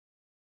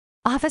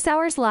Office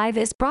Hours Live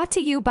is brought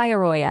to you by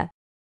Arroya,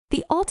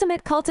 the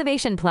ultimate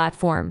cultivation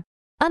platform.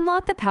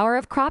 Unlock the power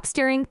of crop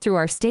steering through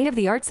our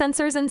state-of-the-art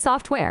sensors and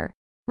software.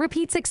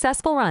 Repeat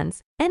successful runs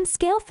and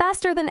scale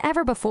faster than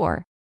ever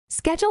before.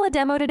 Schedule a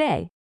demo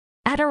today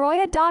at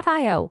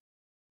arroya.io.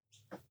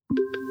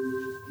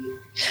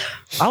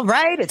 All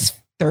right, it's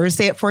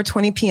Thursday at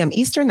 4:20 p.m.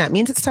 Eastern. That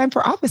means it's time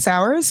for Office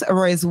Hours,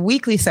 Arroya's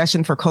weekly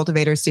session for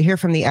cultivators to hear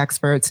from the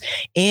experts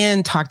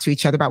and talk to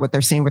each other about what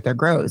they're seeing with their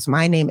grows.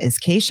 My name is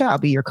Kaisha. I'll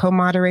be your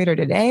co-moderator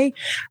today,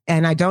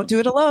 and I don't do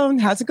it alone.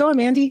 How's it going,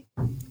 Mandy?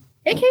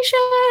 Hey,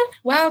 Kaisha.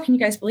 Wow, can you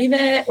guys believe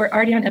it? We're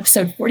already on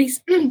episode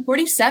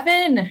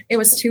 47. It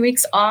was 2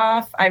 weeks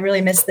off. I really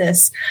missed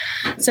this.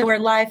 So we're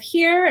live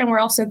here, and we're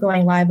also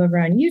going live over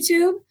on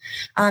YouTube.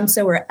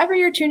 So wherever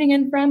you're tuning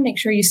in from, make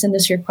sure you send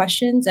us your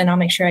questions, and I'll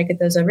make sure I get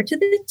those over to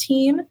the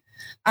team.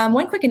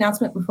 One quick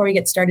announcement before we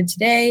get started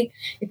today.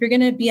 If you're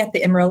going to be at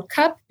the Emerald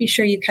Cup, be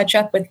sure you catch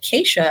up with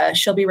Kaisha.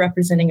 She'll be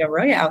representing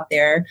Arroya out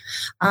there.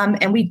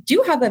 And we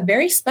do have a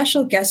very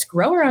special guest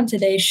grower on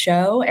today's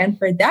show. And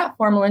for that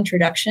formal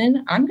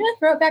introduction, I'm going to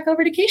throw it back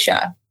over to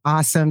Kaisha.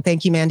 Awesome.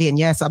 Thank you, Mandy. And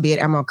yes, I'll be at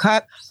Emerald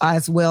Cup,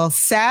 as will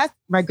Seth,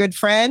 my good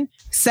friend.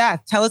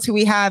 Seth, tell us who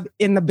we have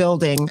in the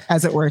building,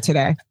 as it were,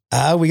 today.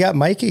 We got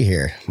Mikey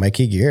here,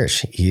 Mikey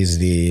Giersch. He's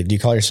do you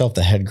call yourself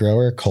the head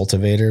grower,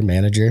 cultivator,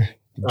 manager?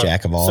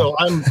 Jack of all. So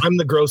I'm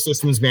the grow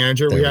systems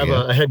manager. We have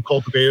a head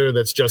cultivator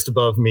that's just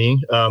above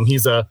me.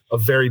 He's a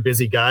very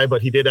busy guy,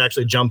 but he did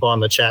actually jump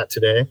on the chat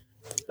today.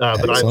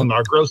 But I'm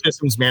our grow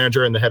systems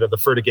manager and the head of the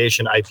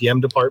fertigation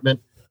IPM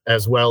department,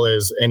 as well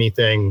as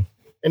anything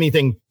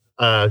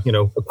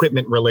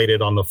equipment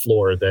related on the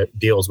floor that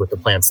deals with the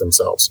plants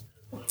themselves.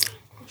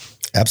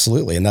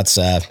 Absolutely. And that's,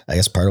 I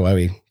guess, part of why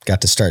we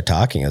got to start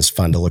talking. It was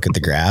fun to look at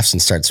the graphs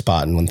and start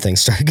spotting when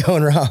things started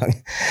going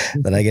wrong.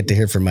 Then I get to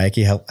hear from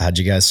Mikey, how'd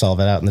you guys solve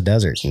it out in the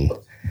desert? And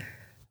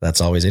that's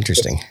always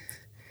interesting.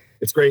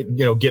 It's great,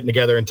 getting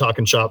together and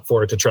talking shop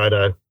for it to try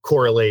to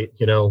correlate,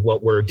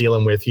 what we're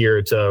dealing with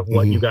here to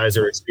what you guys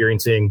are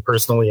experiencing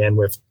personally and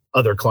with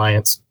other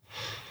clients.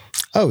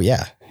 Oh,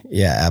 yeah.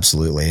 Yeah,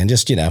 absolutely. And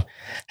just,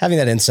 having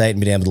that insight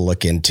and being able to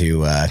look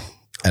into,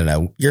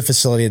 your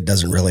facility, it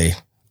doesn't really...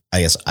 I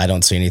guess I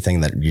don't see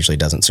anything that usually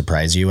doesn't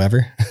surprise you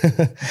ever.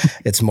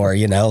 It's more,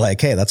 like,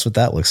 hey, that's what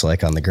that looks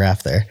like on the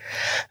graph there.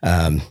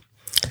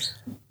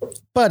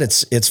 But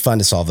it's fun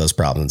to solve those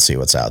problems and see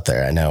what's out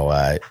there. I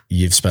know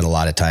you've spent a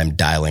lot of time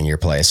dialing your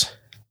place,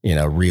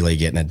 really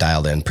getting it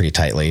dialed in pretty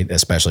tightly,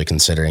 especially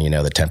considering,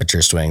 the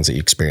temperature swings that you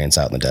experience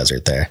out in the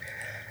desert there.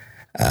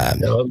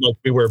 Like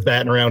we were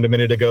batting around a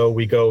minute ago,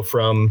 we go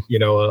from,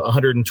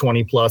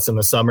 120 plus in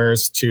the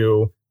summers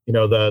to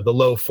the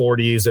low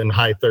 40s and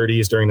high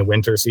 30s during the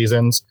winter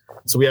seasons.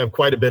 So we have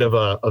quite a bit of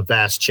a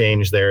vast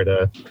change there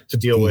to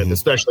deal with,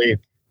 especially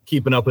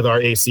keeping up with our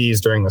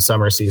ACs during the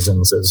summer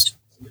seasons is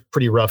a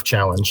pretty rough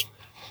challenge.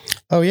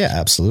 Oh yeah,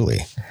 absolutely.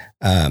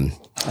 I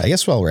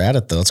guess while we're at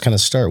it though, let's kind of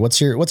start. What's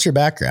your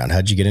background?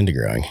 How'd you get into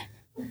growing?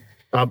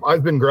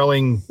 I've been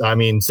growing,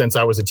 since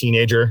I was a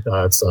teenager.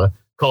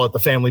 Call it the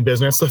family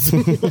business.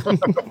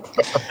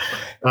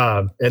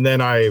 And then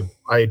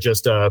I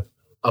just,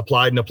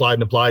 applied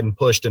and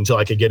pushed until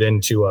I could get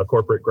into a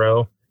corporate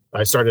grow.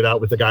 I started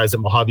out with the guys at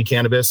Mojave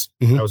Cannabis.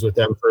 Mm-hmm. I was with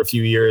them for a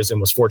few years and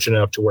was fortunate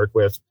enough to work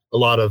with a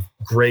lot of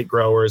great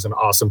growers and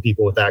awesome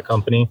people with that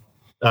company.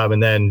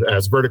 And then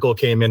as Vertical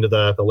came into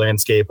the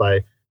landscape,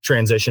 I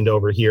transitioned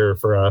over here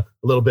for a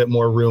little bit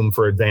more room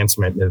for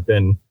advancement. I've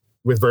been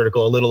with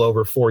Vertical a little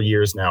over 4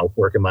 years now,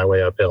 working my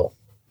way uphill.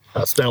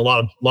 Spent a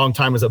long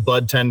time as a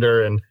bud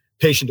tender and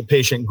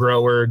patient-to-patient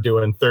grower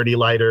doing 30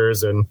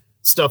 lighters and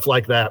stuff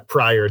like that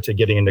prior to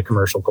getting into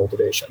commercial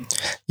cultivation.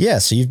 Yeah.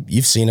 So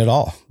you've seen it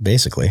all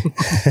basically. And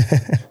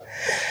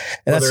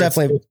that's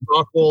definitely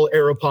rockwool,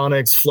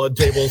 aeroponics, flood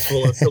tables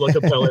full of silica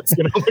pellets,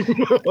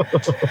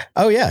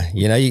 Oh yeah.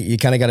 You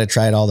kind of got to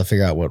try it all to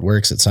figure out what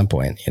works at some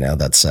point.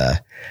 That's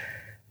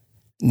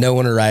no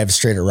one arrived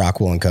straight at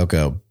rockwool and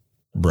cocoa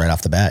right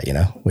off the bat.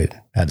 We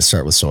had to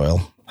start with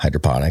soil,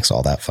 hydroponics,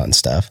 all that fun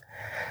stuff.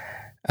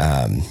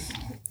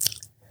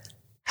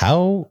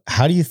 How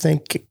do you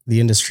think the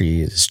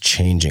industry is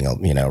changing,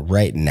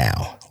 right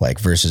now, like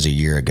versus a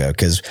year ago?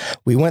 Because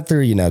we went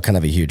through, kind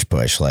of a huge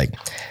push. Like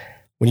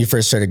when you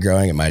first started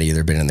growing, it might have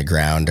either been in the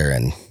ground or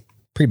in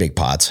pretty big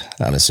pots,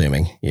 I'm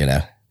assuming,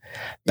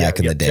 back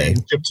in the day.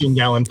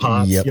 15-gallon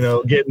pots,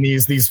 getting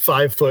these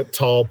 5 foot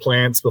tall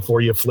plants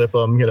before you flip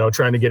them,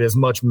 trying to get as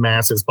much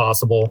mass as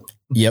possible.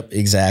 Yep,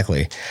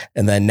 exactly.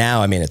 And then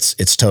now,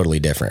 it's totally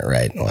different,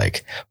 right?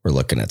 Like we're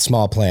looking at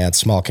small plants,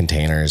 small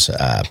containers,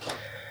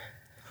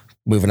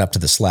 moving up to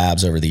the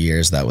slabs over the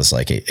years. That was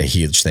like a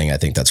huge thing. I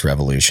think that's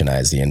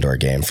revolutionized the indoor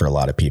game for a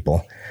lot of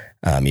people.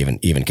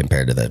 Even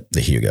compared to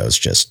the Hugos,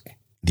 just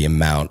the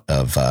amount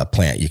of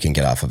plant you can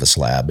get off of a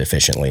slab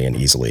efficiently and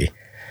easily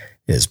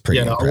is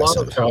pretty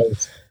impressive.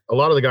 A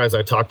lot of the guys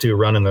I talk to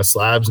running the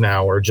slabs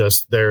now are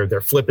just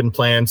they're flipping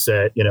plants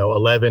at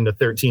 11 to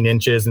 13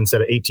 inches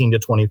instead of 18 to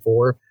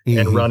 24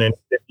 and running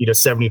 50 to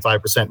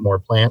 75% more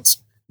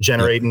plants,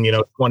 generating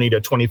 20 to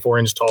 24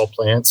 inch tall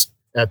plants.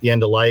 at the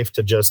end of life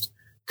to just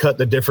cut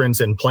the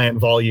difference in plant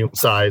volume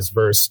size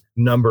versus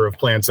number of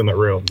plants in the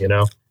room,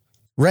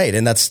 Right.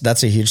 And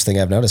that's a huge thing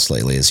I've noticed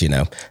lately is,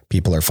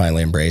 people are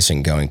finally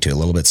embracing going to a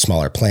little bit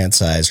smaller plant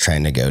size,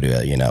 trying to go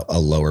to a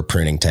lower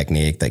pruning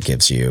technique that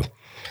gives you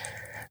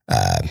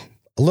a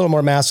little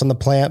more mass on the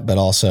plant, but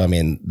also,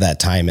 that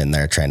time in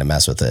there trying to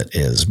mess with it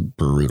is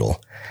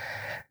brutal.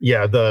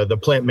 Yeah, the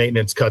plant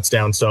maintenance cuts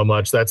down so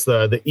much. That's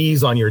the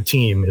ease on your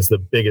team is the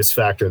biggest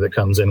factor that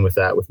comes in with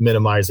that, with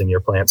minimizing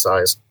your plant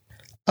size.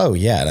 Oh,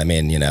 yeah.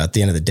 And at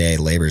the end of the day,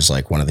 labor is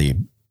like one of the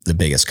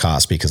biggest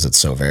costs because it's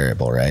so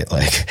variable, right?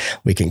 Like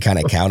we can kind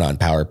of count on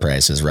power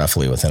prices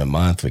roughly within a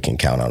month. We can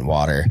count on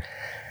water.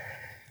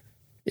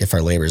 If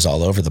our labor is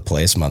all over the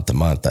place month to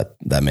month,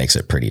 that makes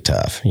it pretty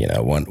tough.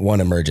 One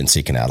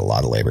emergency can add a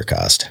lot of labor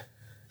cost.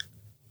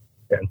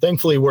 And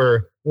thankfully,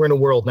 we're in a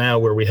world now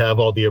where we have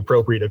all the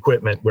appropriate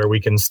equipment where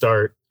we can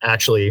start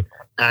actually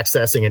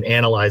accessing and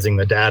analyzing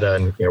the data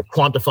and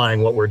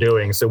quantifying what we're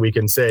doing, so we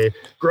can say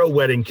grow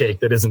wedding cake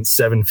that isn't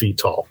 7 feet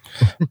tall.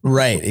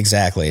 Right.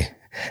 Exactly.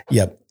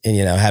 Yep. And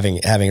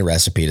having a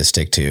recipe to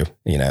stick to,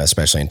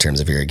 especially in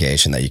terms of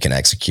irrigation that you can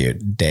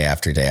execute day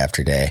after day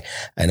after day.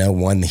 I know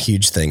one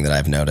huge thing that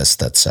I've noticed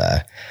that's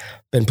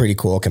been pretty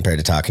cool compared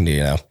to talking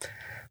to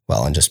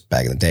and just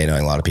back in the day,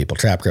 knowing a lot of people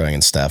trap growing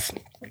and stuff,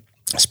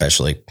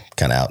 especially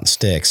kind of out in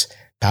sticks,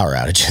 power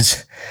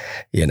outages.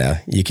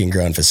 You can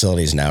grow in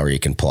facilities now where you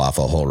can pull off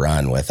a whole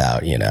run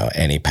without,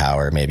 any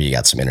power. Maybe you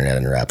got some internet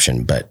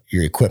interruption, but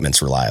your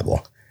equipment's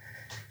reliable.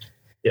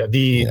 Yeah.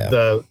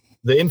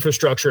 The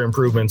infrastructure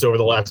improvements over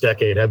the last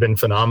decade have been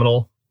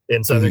phenomenal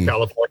in Southern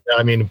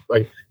California.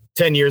 Like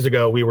 10 years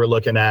ago, we were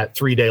looking at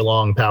 3-day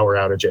long power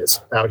outages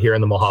out here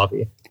in the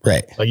Mojave.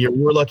 Right. Like you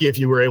were lucky if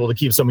you were able to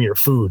keep some of your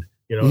food,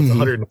 it's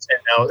 110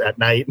 out at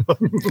night.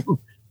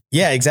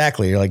 Yeah,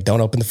 exactly. You're like, don't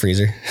open the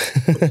freezer.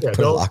 Put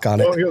a lock on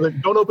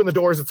it. Don't open the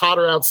doors. It's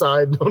hotter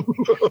outside.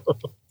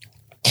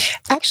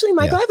 Actually,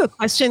 Michael, I have a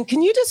question.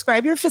 Can you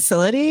describe your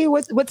facility?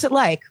 What's it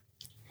like?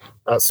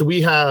 So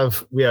we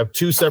have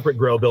 2 separate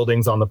grow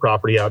buildings on the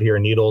property out here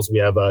in Needles. We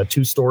have a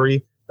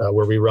 2-story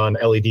where we run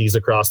LEDs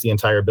across the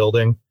entire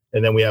building.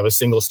 And then we have a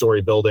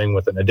 1-story building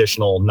with an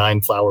additional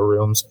 9 flower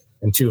rooms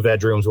and 2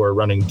 veg rooms where we're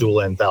running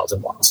dual end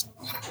 1,000 watts.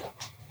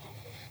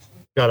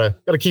 Gotta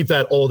keep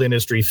that old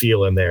industry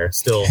feel in there.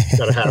 Still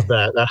gotta have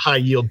that high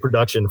yield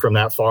production from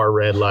that far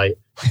red light.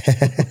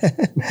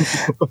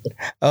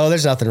 Oh,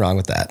 there's nothing wrong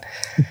with that.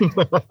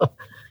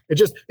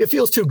 It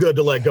feels too good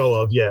to let go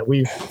of. Yeah.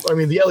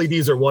 The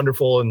LEDs are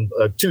wonderful, and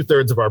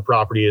 2/3 of our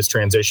property is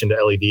transitioned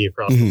to LED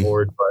across the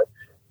board,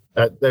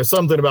 but there's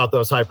something about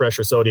those high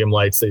pressure sodium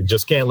lights that you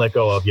just can't let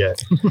go of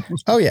yet.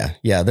 Oh yeah.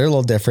 Yeah. They're a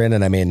little different.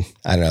 And I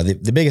don't know,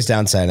 the biggest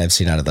downside I've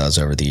seen out of those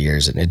over the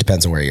years, and it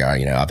depends on where you are,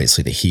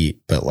 obviously the heat,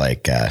 but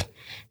like,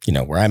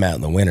 where I'm at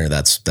in the winter,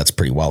 that's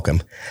pretty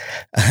welcome.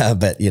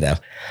 But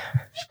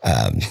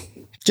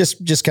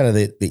just kind of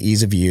the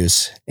ease of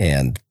use,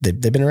 and they've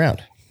been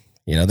around,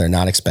 they're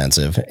not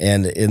expensive.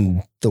 And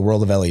in the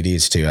world of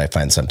LEDs too, I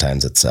find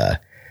sometimes it's,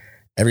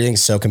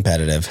 everything's so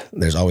competitive.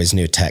 There's always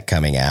new tech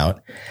coming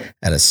out.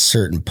 At a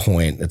certain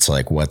point, it's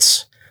like,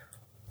 what's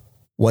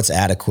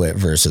adequate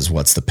versus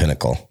what's the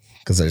pinnacle?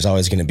 Because there's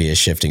always going to be a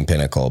shifting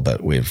pinnacle,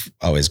 but we've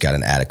always got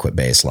an adequate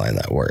baseline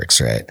that works,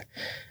 right?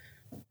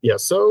 Yeah.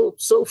 So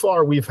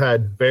far, we've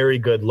had very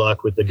good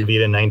luck with the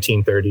Gavita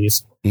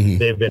 1930s. Mm-hmm.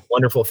 They've been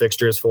wonderful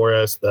fixtures for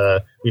us.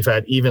 We've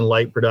had even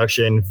light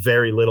production,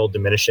 very little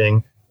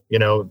diminishing,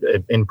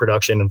 in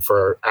production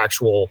for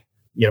actual,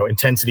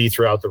 intensity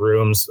throughout the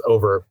rooms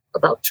over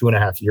about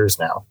 2.5 years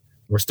now.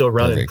 We're still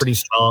running pretty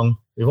strong.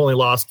 We've only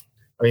lost,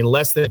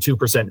 less than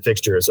 2%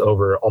 fixtures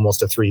over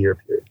almost a 3-year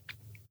period.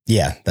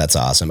 Yeah, that's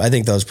awesome. I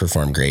think those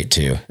perform great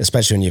too,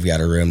 especially when you've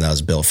got a room that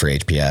was built for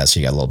HPS.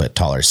 You got a little bit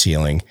taller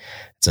ceiling.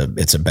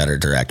 It's a better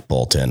direct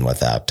bolt in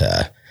without,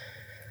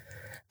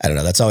 I don't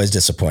know. That's always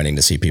disappointing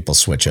to see people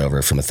switch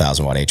over from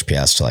 1,000 watt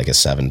HPS to like a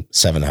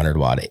 700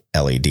 watt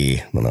LED.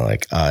 And they're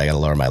like, oh, I got to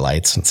lower my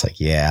lights. And it's like,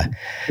 yeah,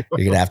 you're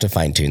going to have to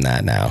fine tune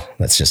that now.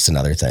 That's just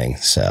another thing.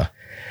 So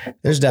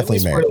there's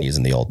definitely merit in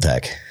using the old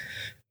tech.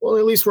 Well,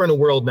 at least we're in a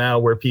world now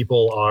where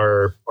people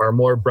are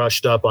more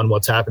brushed up on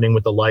what's happening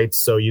with the lights.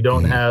 So you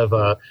don't have,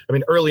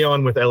 early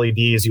on with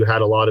LEDs, you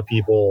had a lot of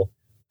people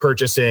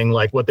purchasing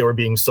like what they were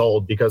being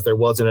sold because there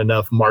wasn't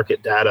enough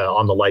market data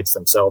on the lights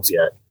themselves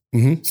yet.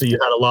 Mm-hmm. So you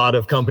had a lot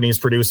of companies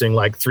producing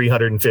like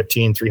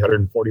 315,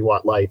 340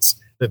 watt lights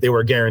that they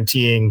were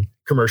guaranteeing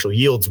commercial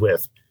yields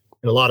with.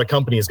 And a lot of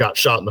companies got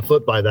shot in the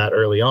foot by that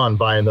early on,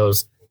 buying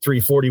those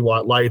 340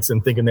 watt lights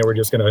and thinking they were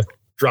just going to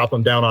drop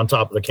them down on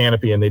top of the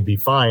canopy and they'd be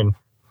fine.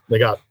 They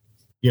got,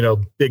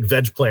 big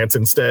veg plants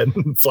instead.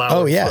 Flowers.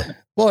 Oh yeah.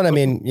 Well, and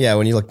when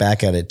you look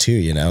back at it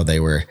too,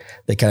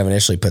 they kind of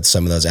initially put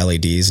some of those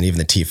LEDs and even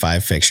the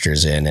T5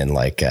 fixtures in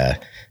like,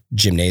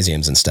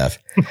 gymnasiums and stuff,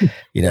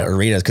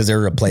 arenas, because they're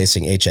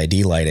replacing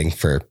HID lighting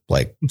for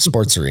like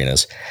sports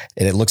arenas,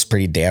 and it looks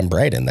pretty damn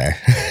bright in there.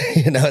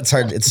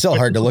 It's still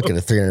hard to look at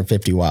a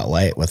 350 watt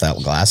light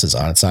without glasses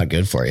on. It's not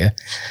good for you.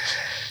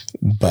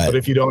 But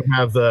if you don't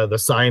have the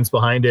science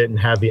behind it and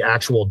have the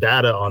actual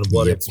data on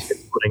what it's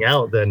putting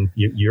out, then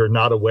you're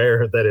not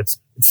aware that it's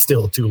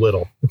still too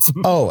little.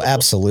 Oh,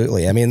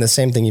 absolutely. I mean, the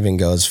same thing even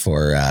goes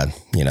for,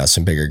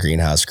 some bigger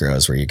greenhouse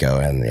grows where you go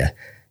and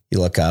you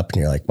look up and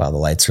you're like, wow, the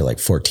lights are like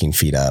 14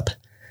 feet up.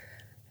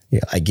 Yeah,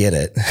 I get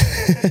it.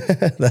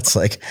 That's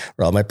like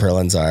where all my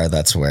purlins are.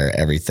 That's where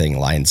everything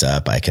lines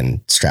up. I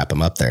can strap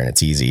them up there and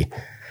it's easy.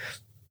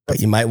 But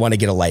you might want to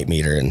get a light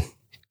meter and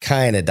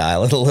kind of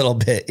dial it a little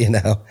bit, And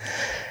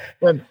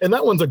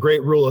that one's a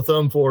great rule of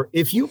thumb for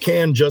if you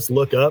can just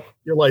look up,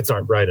 your lights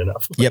aren't bright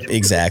enough. Yep,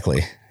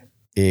 exactly.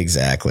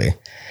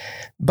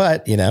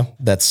 But,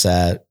 that's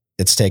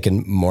it's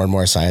taken more and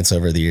more science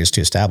over the years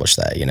to establish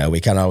that.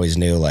 We kind of always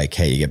knew like,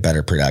 hey, you get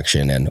better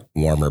production in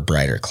warmer,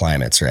 brighter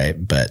climates, right?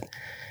 But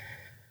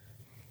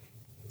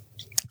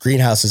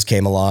greenhouses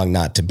came along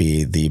not to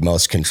be the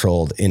most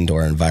controlled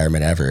indoor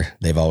environment ever.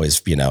 They've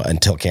always,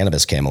 until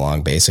cannabis came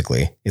along,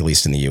 basically, at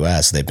least in the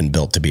US, they've been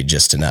built to be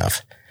just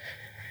enough.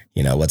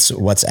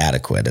 What's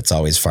adequate? It's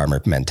always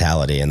farmer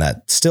mentality, and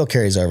that still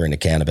carries over into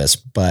cannabis,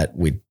 but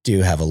we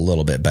do have a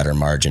little bit better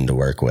margin to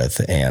work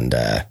with. And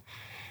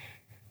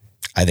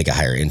I think a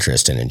higher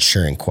interest in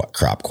ensuring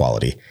crop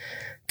quality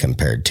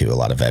compared to a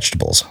lot of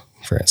vegetables,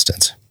 for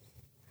instance.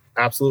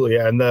 Absolutely.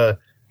 Yeah.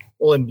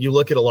 And you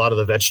look at a lot of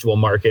the vegetable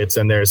markets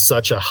and there's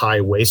such a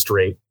high waste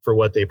rate for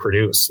what they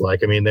produce.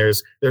 Like, I mean,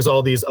 there's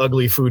all these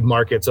ugly food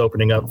markets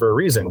opening up for a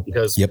reason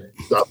because a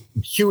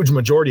huge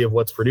majority of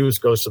what's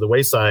produced goes to the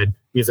wayside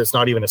because it's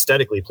not even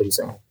aesthetically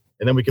pleasing.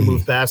 And then we can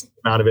move past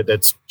the amount of it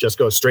that's just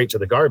goes straight to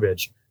the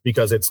garbage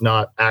because it's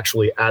not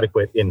actually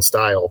adequate in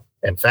style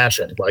and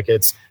fashion. Like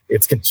its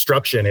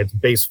construction, its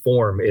base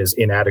form is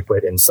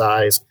inadequate in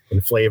size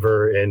and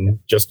flavor and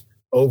just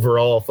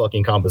overall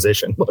fucking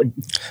composition.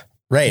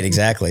 Right,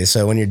 exactly.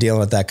 So when you're dealing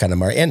with that kind of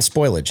market and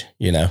spoilage,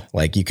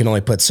 like you can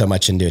only put so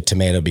much into a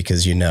tomato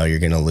because you're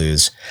going to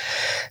lose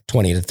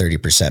 20 to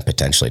 30%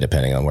 potentially,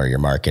 depending on where your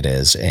market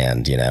is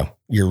and,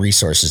 your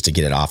resources to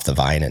get it off the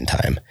vine in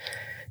time.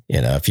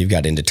 If you've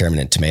got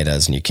indeterminate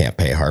tomatoes and you can't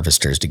pay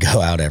harvesters to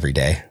go out every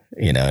day,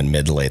 in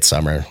mid to late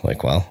summer,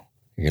 like, well,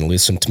 you're going to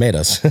lose some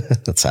tomatoes.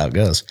 That's how it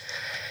goes.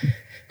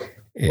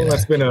 Well,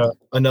 that's been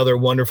another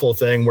wonderful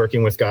thing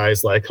working with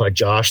guys like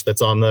Josh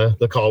that's on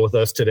the call with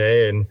us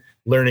today and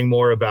learning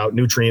more about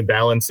nutrient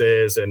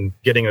balances and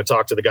getting to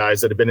talk to the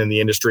guys that have been in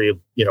the industry,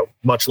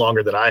 much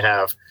longer than I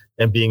have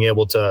and being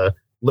able to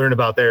learn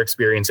about their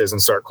experiences and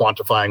start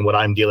quantifying what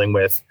I'm dealing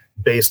with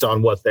based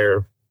on what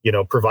they're,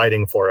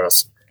 providing for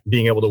us.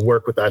 Being able to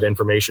work with that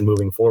information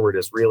moving forward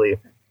has really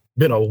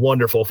been a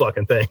wonderful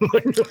fucking thing.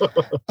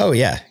 Oh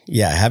yeah.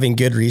 Yeah. Having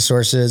good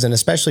resources and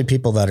especially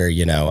people that are,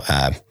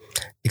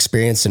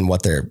 experienced in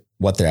what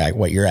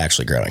you're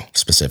actually growing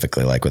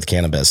specifically. Like with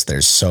cannabis,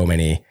 there's so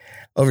many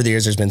over the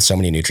years, there's been so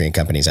many nutrient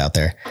companies out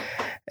there.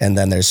 And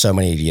then there's so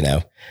many,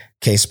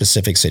 case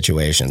specific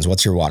situations.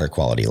 What's your water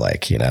quality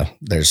like?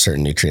 There's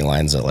certain nutrient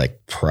lines that like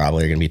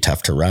probably are going to be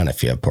tough to run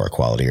if you have poor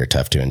quality or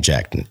tough to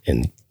inject.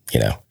 And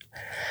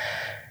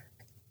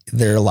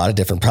there are a lot of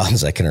different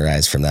problems that can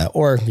arise from that.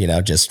 Or,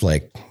 just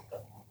like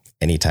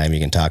anytime you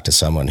can talk to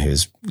someone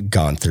who's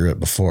gone through it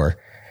before,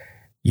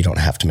 you don't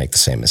have to make the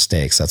same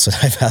mistakes. That's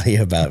what I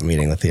value about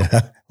meeting with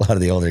a lot of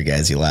the older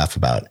guys. You laugh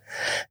about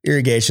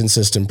irrigation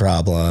system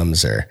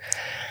problems or,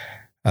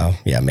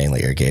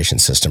 mainly irrigation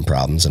system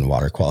problems and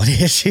water quality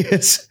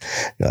issues.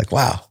 You're like,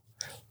 wow,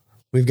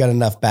 we've got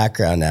enough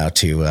background now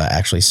to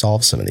actually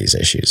solve some of these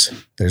issues.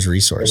 There's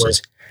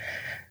resources.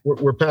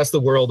 We're past the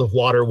world of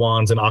water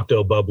wands and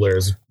octo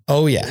bubblers.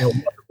 Oh yeah.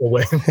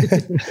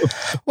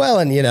 Well,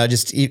 and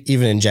just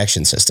even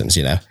injection systems,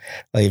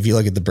 like if you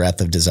look at the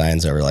breadth of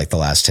designs over like the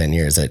last 10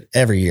 years, that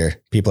every year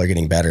people are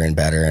getting better and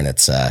better. And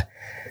it's,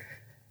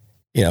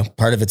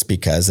 part of it's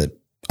because that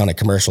on a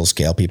commercial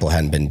scale, people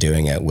hadn't been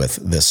doing it with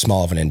this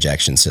small of an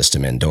injection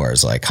system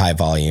indoors, like high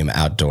volume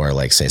outdoor,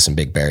 like say some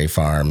big berry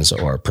farms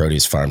or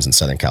produce farms in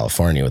Southern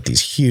California with these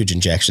huge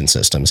injection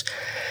systems.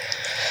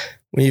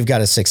 When you've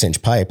got a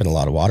 6-inch pipe and a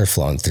lot of water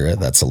flowing through it,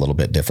 that's a little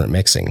bit different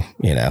mixing.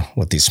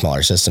 With these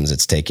smaller systems,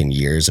 it's taken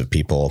years of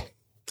people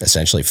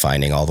essentially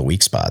finding all the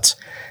weak spots.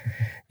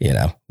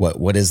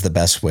 What is the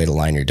best way to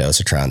line your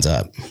dosatrons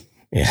up?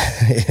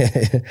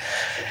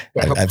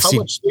 How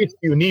much space do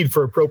you need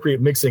for appropriate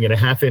mixing in a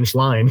 1/2-inch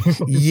line?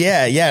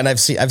 Yeah. And I've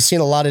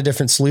seen a lot of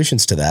different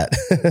solutions to that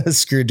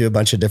screwed to a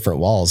bunch of different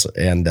walls.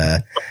 And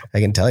I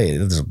can tell you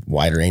there's a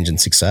wide range in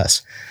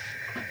success.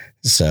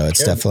 So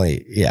it's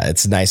definitely,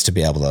 it's nice to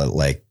be able to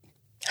like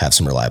have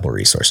some reliable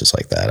resources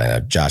like that. I know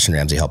Josh and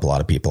Ramsey help a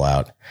lot of people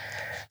out,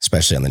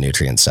 especially on the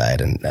nutrient side.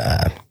 And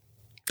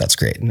that's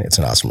great. It's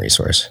an awesome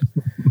resource.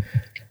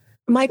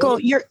 Michael,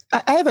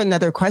 I have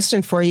another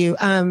question for you.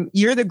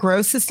 You're the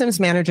growth systems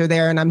manager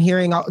there, and I'm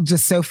hearing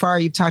just so far,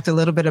 you've talked a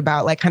little bit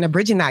about like kind of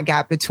bridging that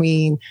gap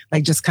between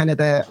like just kind of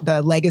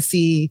the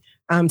legacy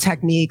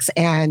techniques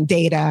and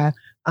data.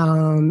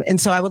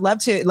 And so I would love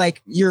to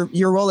like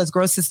your role as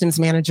growth systems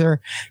manager.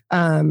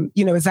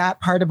 Is that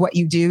part of what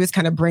you do is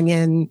kind of bring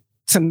in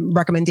some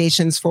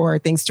recommendations for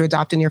things to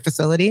adopt in your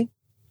facility?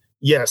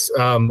 Yes.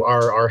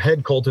 Our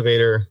head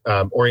cultivator,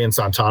 Orion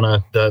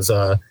Santana, does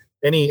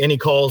any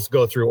calls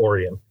go through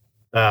Orion.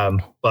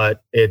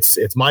 But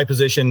it's my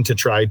position to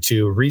try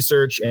to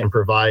research and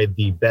provide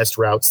the best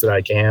routes that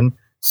I can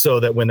so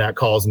that when that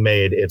call is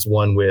made, it's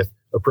one with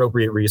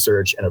appropriate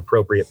research and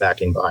appropriate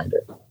backing behind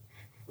it.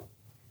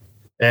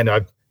 And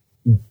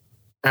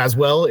as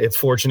well, it's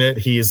fortunate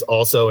he's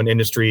also an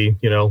industry,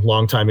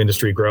 longtime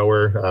industry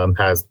grower,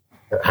 has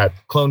had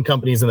clone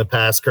companies in the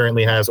past,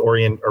 currently has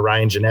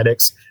Orion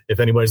Genetics, if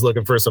anybody's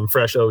looking for some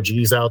fresh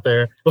OGs out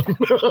there.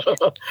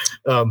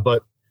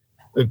 But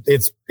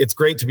it's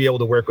great to be able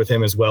to work with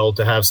him as well,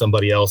 to have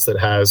somebody else that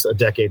has a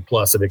decade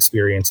plus of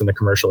experience in the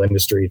commercial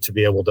industry to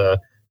be able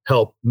to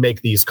help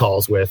make these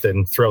calls with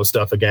and throw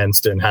stuff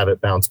against and have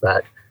it bounce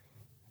back.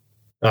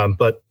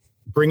 But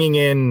bringing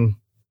in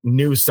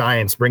new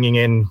science, bringing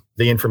in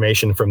the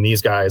information from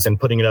these guys and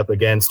putting it up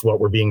against what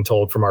we're being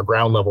told from our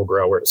ground level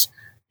growers,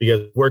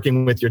 because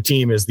working with your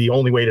team is the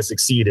only way to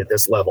succeed at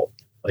this level.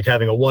 Like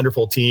having a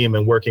wonderful team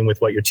and working with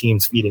what your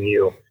team's feeding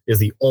you is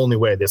the only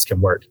way this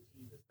can work.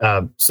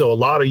 So a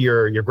lot of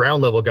your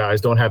ground level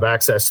guys don't have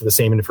access to the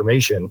same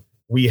information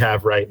we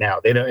have right now.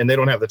 They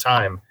don't have the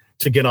time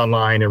to get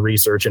online and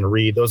research and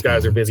read. Those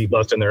guys are busy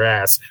busting their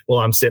ass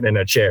while I'm sitting in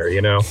a chair,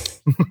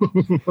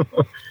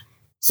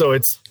 So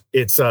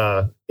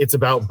it's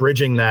about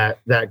bridging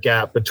that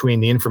gap between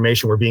the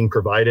information we're being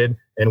provided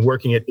and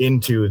working it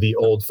into the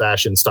old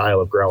fashioned style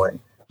of growing,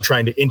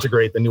 trying to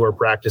integrate the newer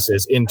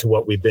practices into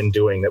what we've been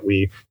doing that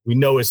we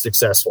know is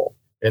successful,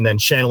 and then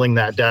channeling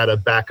that data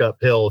back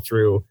uphill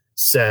through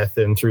Seth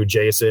and through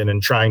Jason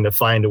and trying to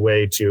find a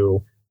way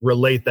to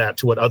relate that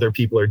to what other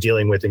people are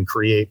dealing with and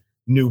create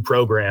new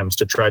programs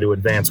to try to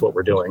advance what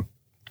we're doing.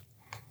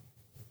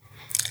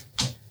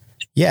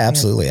 Yeah,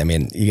 absolutely. I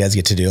mean, you guys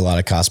get to do a lot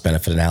of cost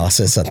benefit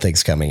analysis on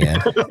things coming in.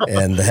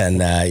 And then,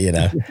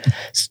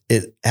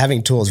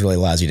 having tools really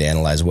allows you to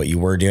analyze what you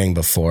were doing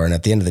before. And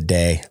at the end of the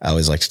day, I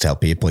always like to tell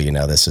people,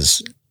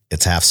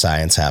 it's half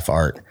science, half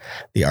art.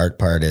 The art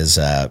part is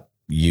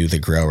you, the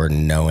grower,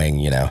 knowing,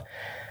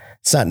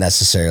 it's not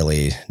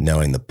necessarily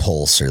knowing the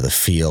pulse or the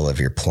feel of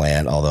your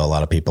plant, although a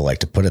lot of people like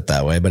to put it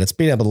that way, but it's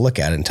being able to look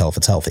at it and tell if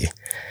it's healthy.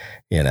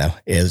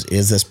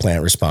 Is this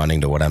plant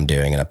responding to what I'm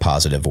doing in a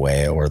positive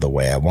way or the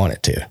way I want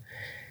it to?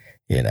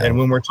 And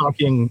when we're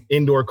talking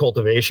indoor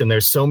cultivation,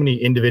 there's so many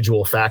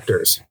individual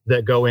factors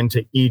that go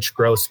into each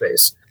grow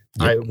space.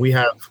 Yep. We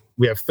have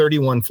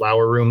 31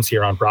 flower rooms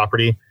here on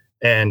property,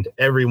 and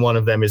every one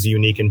of them is a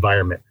unique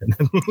environment.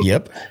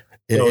 Yep.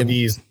 So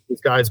these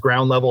guys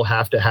ground level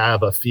have to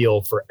have a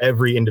feel for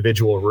every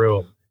individual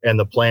room and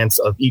the plants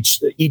of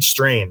each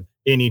strain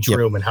in each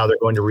room and how they're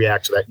going to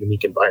react to that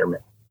unique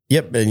environment.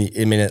 Yep. And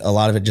I mean, a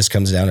lot of it just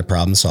comes down to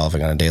problem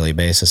solving on a daily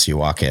basis. You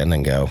walk in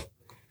and go,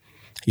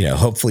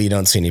 hopefully you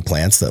don't see any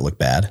plants that look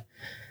bad,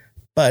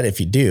 but if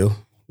you do,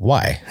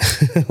 why?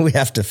 We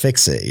have to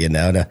fix it,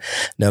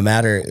 no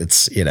matter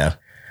it's,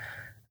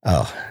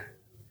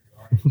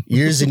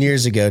 years and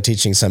years ago,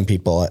 teaching some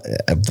people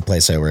at the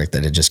place I work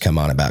that had just come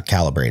on about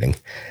calibrating.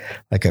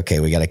 Like, okay,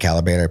 we got to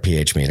calibrate our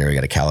pH meter. We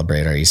got to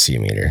calibrate our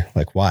EC meter.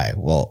 Like, why?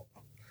 Well,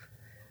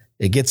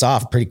 it gets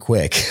off pretty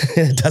quick.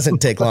 It doesn't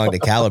take long to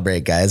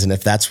calibrate, guys. And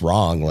if that's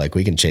wrong, like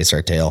we can chase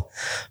our tail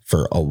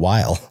for a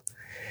while,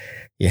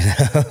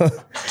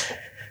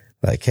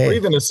 like, hey, or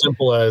even as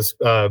simple as,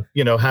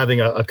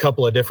 having a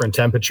couple of different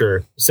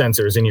temperature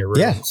sensors in your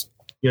rooms.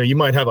 Yeah. You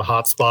might have a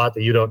hot spot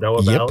that you don't know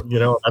about,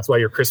 that's why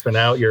you're crisping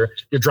out. You're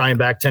drying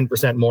back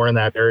 10% more in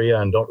that area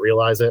and don't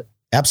realize it.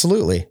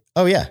 Absolutely.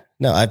 Oh yeah.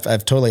 No,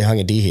 I've totally hung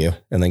a dehu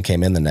and then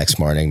came in the next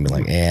morning and been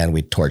like, and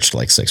we torched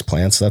like 6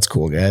 plants. That's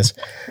cool, guys.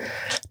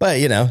 But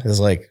it was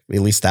like,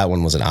 at least that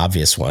one was an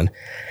obvious one.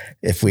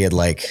 If we had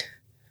like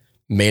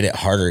made it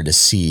harder to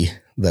see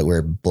that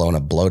we're blowing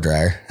a blow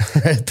dryer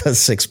at those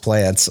 6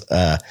 plants,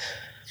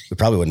 we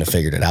probably wouldn't have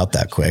figured it out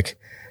that quick.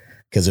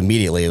 Because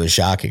immediately it was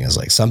shocking. It was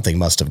like something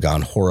must have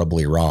gone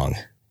horribly wrong,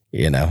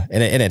 and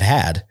it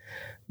had.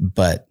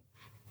 But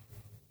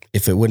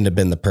if it wouldn't have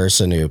been the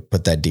person who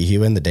put that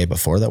dehu in the day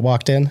before that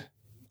walked in,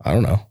 I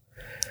don't know.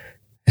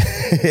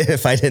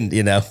 If I didn't,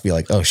 be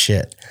like, oh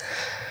shit,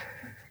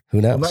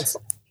 who knows? Well,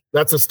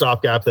 that's a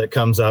stopgap that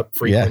comes up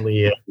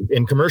frequently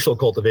in commercial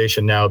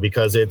cultivation now,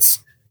 because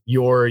it's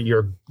your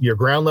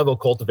ground level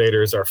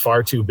cultivators are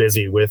far too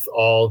busy with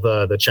all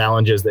the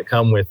challenges that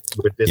come with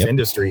this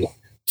industry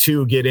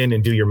to get in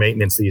and do your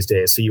maintenance these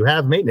days. So you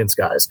have maintenance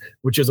guys,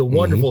 which is a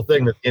wonderful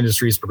thing that the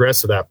industry's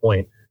progressed to that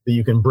point, that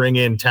you can bring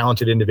in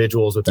talented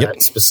individuals with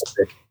that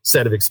specific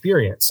set of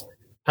experience.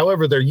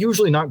 However, they're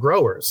usually not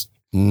growers.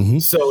 Mm-hmm.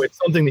 So it's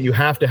something that you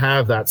have to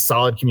have that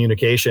solid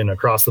communication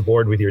across the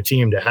board with your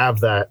team to have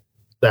that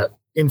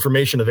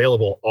information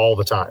available all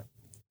the time.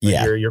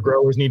 Yeah. Your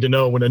growers need to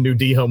know when a new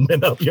dehome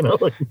went up,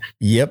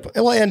 Yep.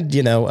 Well, and,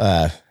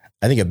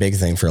 I think a big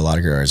thing for a lot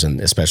of growers,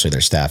 and especially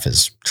their staff,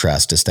 is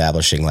trust.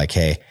 Establishing like,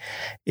 hey,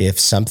 if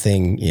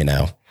something,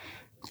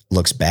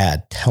 looks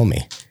bad, tell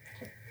me.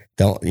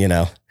 Don't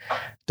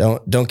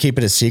Don't keep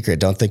it a secret.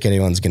 Don't think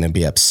anyone's going to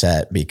be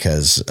upset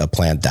because a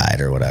plant died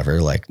or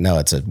whatever. Like,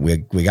 no,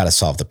 we got to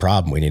solve the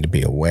problem. We need to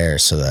be aware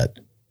so that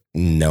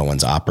no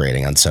one's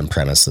operating on some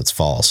premise that's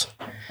false.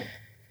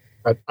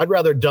 I'd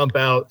rather dump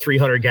out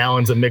 300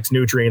 gallons of mixed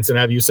nutrients and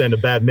have you send a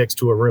bad mix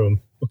to a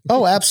room.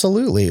 Oh,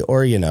 absolutely.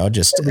 Or,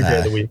 just every day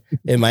of the week.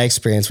 In my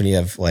experience, when you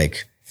have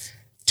like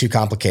too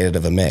complicated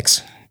of a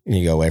mix and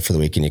you go away for the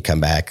week and you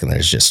come back and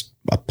there's just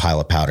a pile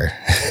of powder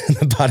in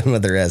the bottom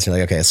of the res. You're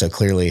like, okay, so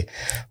clearly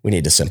we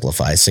need to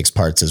simplify. 6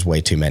 parts is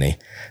way too many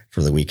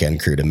for the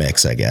weekend crew to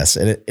mix, I guess.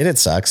 And it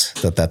sucks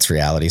that that's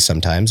reality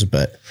sometimes,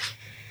 but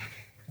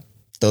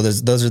though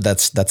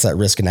that's that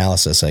risk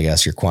analysis, I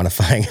guess. You're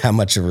quantifying how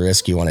much of a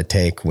risk you want to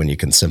take when you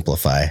can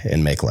simplify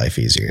and make life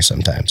easier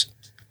sometimes.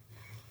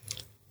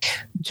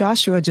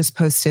 Joshua just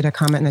posted a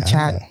comment in the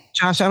chat.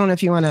 Josh, I don't know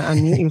if you want to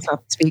unmute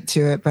yourself and speak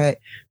to it, but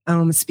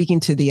speaking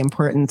to the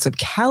importance of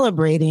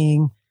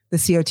calibrating the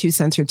CO2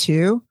 sensor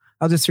too.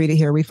 I'll just read it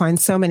here. We find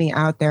so many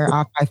out there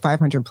off by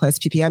 500 plus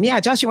ppm.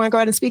 Yeah, Josh, you want to go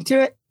ahead and speak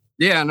to it?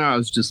 Yeah, no,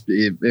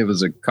 it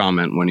was a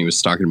comment when he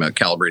was talking about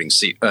calibrating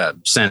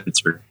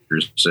sensors.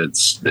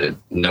 It's that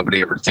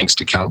nobody ever thinks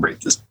to calibrate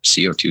the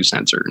CO2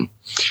 sensor. And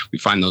we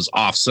find those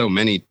off so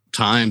many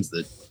times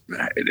that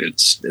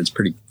it's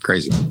pretty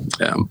crazy.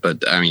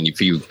 But I mean,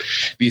 if you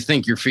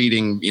think you're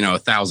feeding,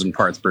 1,000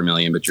 parts per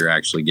million, but you're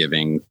actually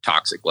giving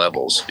toxic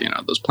levels,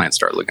 those plants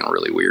start looking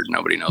really weird.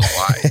 Nobody knows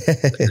why.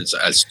 There's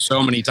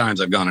so many times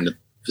I've gone into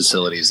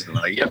facilities and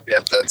like, yep,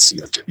 that's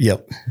CO2.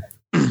 Yep.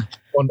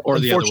 Or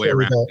the other way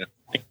around.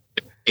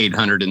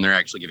 800 and they're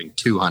actually giving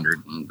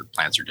 200 and the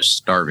plants are just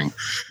starving.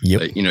 Yep.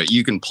 But,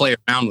 you can play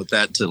around with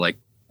that to like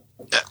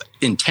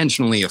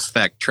intentionally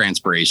affect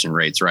transpiration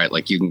rates, right?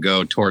 Like you can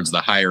go towards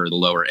the higher or the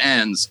lower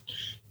ends,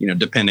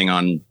 depending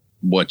on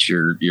what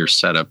your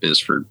setup is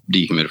for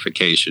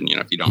dehumidification.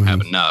 If you don't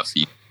have enough,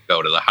 you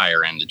go to the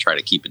higher end to try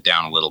to keep it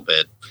down a little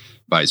bit,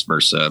 vice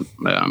versa.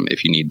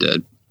 If you need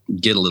to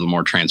get a little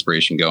more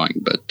transpiration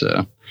going,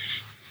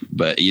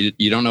 but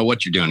you don't know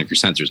what you're doing if your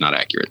sensor's not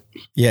accurate.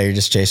 Yeah, you're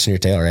just chasing your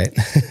tail, right?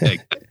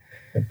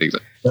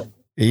 Exactly.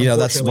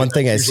 That's one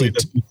thing I see.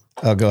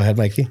 Oh, go ahead,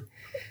 Mikey.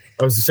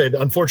 I was to say,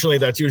 unfortunately,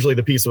 that's usually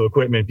the piece of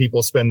equipment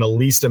people spend the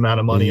least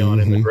amount of money on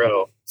in the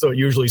grow. So it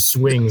usually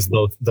swings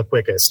the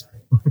quickest.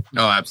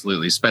 Oh,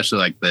 absolutely. Especially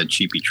like the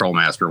cheapy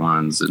Trollmaster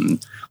ones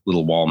and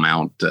little wall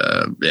mount.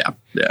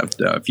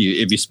 If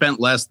you spent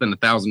less than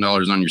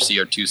 $1,000 on your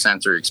CO2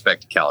 sensor,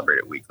 expect to calibrate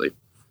it weekly.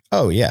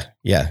 Oh, yeah.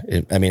 Yeah.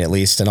 At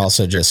least. And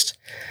also just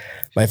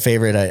my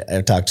favorite,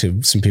 I talked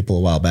to some people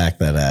a while back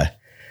that,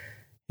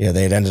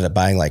 they had ended up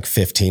buying like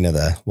 15 of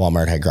the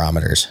Walmart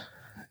hygrometers.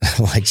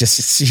 Like you're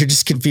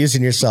just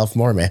confusing yourself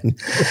more, man.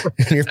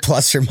 You're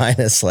plus or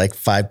minus like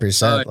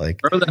 5%. Like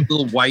throw that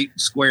little white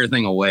square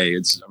thing away.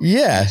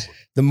 The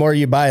more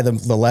you buy, the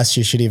less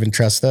you should even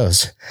trust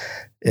those.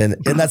 And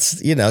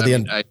that's,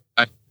 I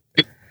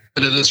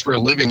did this for a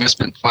living. I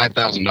spent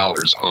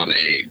 $5,000 on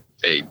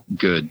a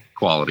good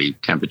quality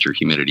temperature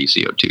humidity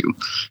CO2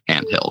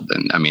 handheld.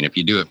 And I mean, if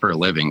you do it for a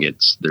living,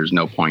 there's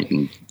no point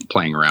in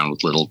playing around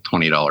with little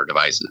 $20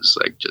 devices.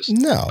 Like just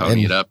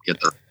pony it up, get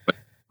the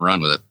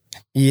run with it.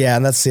 Yeah.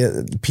 And that's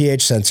the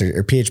pH sensor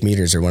or pH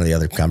meters are one of the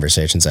other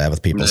conversations I have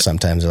with people.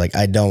 Sometimes they're like,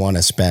 I don't want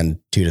to spend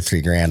 $2,000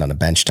 to $3,000 on a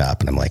bench top.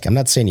 And I'm like, I'm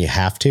not saying you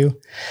have to,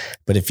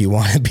 but if you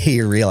want to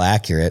be real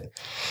accurate,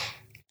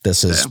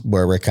 this is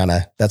where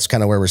that's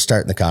kind of where we're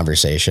starting the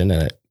conversation,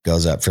 and it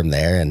goes up from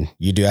there. And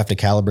you do have to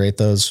calibrate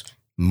those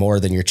more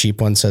than your cheap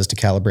one says to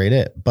calibrate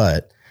it.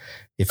 But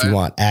if you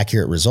want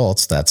accurate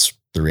results, that's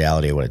the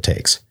reality of what it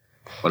takes.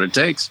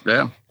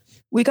 Yeah.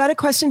 We got a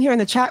question here in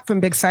the chat from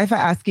Big Cypher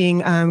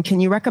asking, can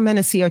you recommend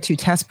a CO2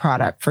 test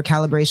product for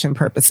calibration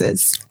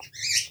purposes?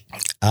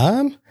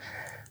 I'm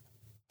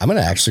going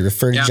to actually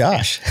refer to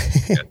Josh.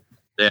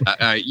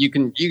 You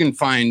can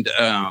find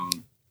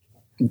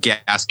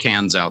gas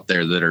cans out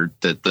there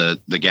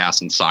that the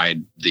gas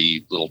inside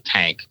the little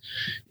tank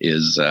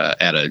is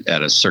at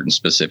a certain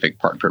specific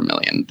part per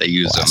million. They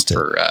use them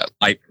for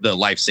the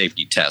life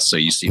safety test. So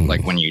you see,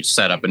 like when you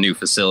set up a new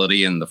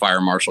facility and the fire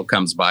marshal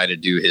comes by to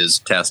do his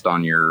test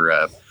on your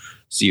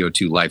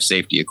CO2 life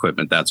safety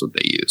equipment, that's what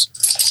they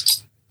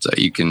use. So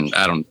you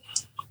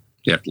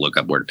have to look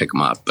up where to pick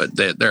them up, but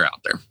they're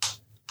out there.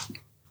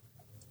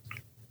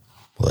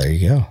 Well, there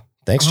you go.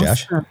 Thanks,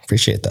 Josh.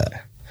 Appreciate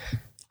that.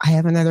 I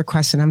have another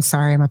question. I'm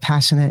sorry. I'm a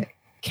passionate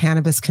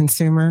cannabis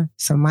consumer.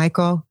 So,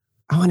 Michael,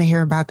 I want to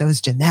hear about those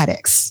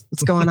genetics.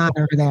 What's going on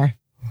over there?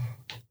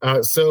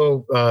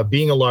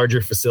 Being a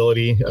larger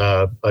facility,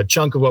 a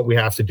chunk of what we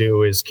have to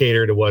do is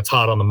cater to what's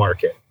hot on the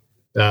market.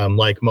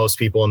 Like most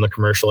people in the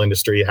commercial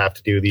industry have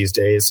to do these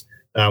days.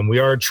 We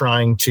are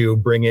trying to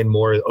bring in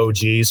more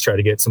OGs, try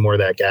to get some more of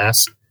that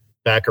gas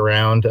back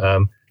around.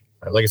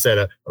 Like I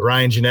said,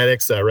 Orion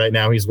Genetics, right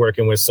now he's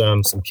working with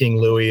some King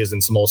Louis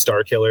and some old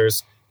Star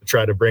Killers to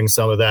try to bring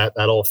some of that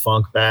old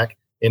funk back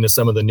into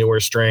some of the newer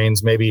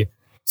strains, maybe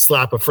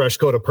slap a fresh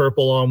coat of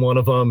purple on one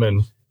of them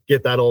and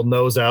get that old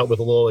nose out with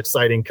a little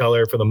exciting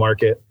color for the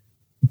market.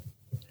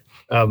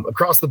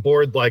 Across the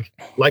board, like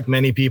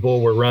many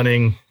people, we're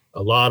running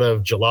a lot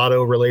of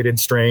gelato related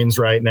strains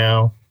right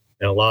now,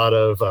 and a lot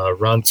of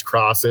runts,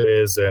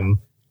 crosses, and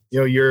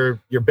your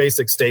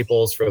basic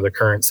staples for the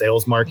current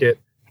sales market.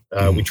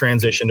 We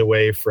transitioned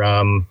away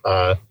from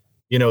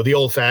the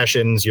old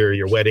fashions,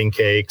 your wedding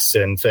cakes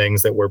and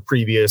things that were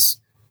previous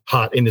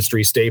hot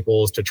industry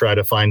staples, to try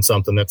to find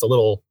something that's a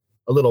little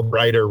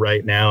brighter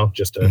right now,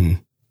 just to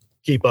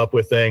keep up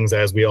with things,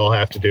 as we all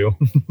have to do.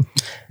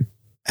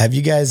 Have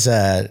you guys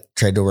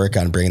tried to work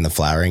on bringing the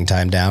flowering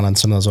time down on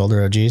some of those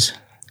older OGs?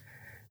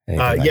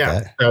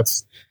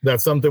 That's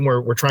something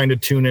we're trying to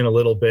tune in a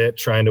little bit,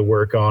 trying to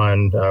work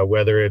on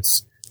whether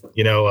it's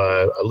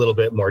a little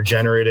bit more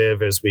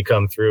generative as we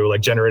come through,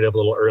 like generative a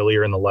little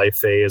earlier in the life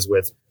phase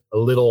with a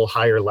little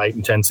higher light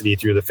intensity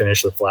through the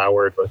finish of the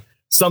flower, but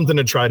something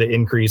to try to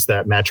increase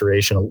that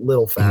maturation a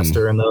little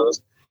faster in those.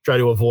 Try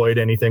to avoid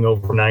anything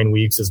over 9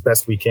 weeks as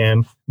best we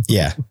can.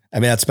 Yeah. I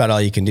mean, that's about all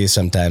you can do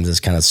sometimes, is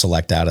kind of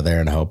select out of there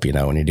and hope,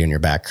 when you're doing your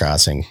back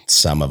crossing,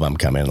 some of them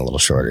come in a little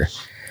shorter.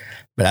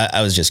 But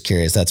I was just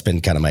curious. That's been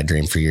kind of my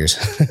dream for years,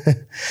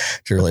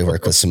 to really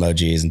work with some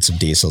OGs and some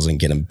diesels and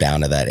get them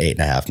down to that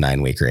 8.5,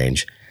 9 week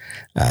range.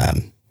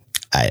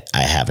 I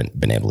haven't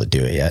been able to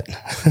do it yet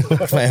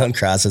with my own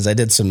crosses. I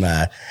did some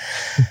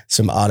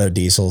auto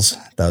diesels.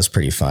 That was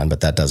pretty fun, but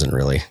that doesn't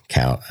really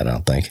count, I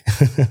don't think.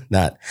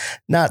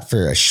 not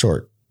for a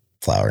short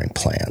flowering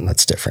plan.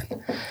 That's different.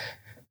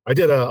 I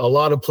did a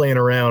lot of playing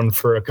around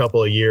for a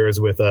couple of years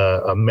with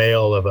a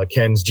male of a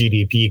Ken's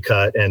GDP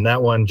cut, and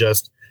that one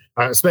just,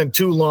 I spent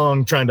too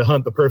long trying to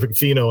hunt the perfect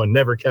pheno and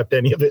never kept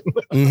any of it.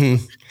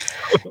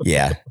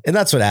 Yeah. And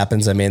that's what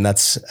happens. I mean,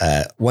 that's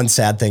one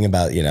sad thing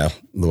about, the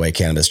way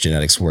cannabis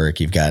genetics work.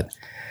 You can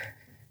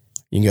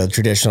go the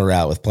traditional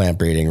route with plant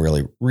breeding,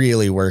 really,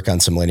 really work on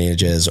some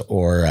lineages,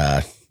 or,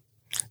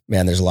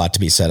 there's a lot to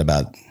be said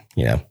about,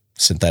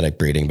 synthetic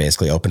breeding,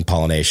 basically open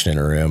pollination in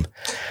a room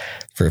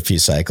for a few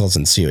cycles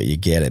and see what you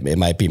get. It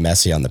might be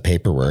messy on the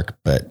paperwork,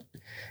 but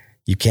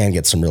you can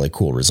get some really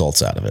cool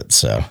results out of it.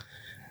 So,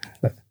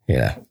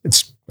 I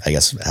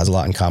guess it has a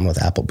lot in common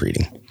with apple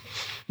breeding,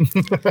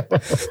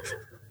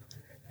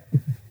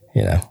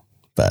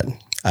 but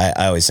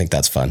I always think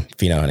that's fun.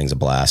 Pheno hunting's a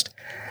blast.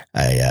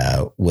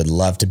 I would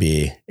love to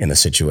be in a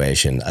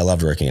situation. I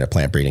loved working at a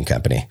plant breeding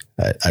company.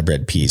 I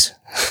bred peas.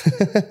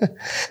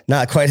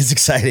 Not quite as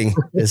exciting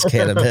as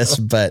cannabis,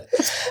 but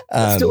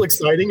still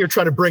exciting. You're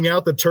trying to bring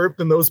out the terp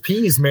in those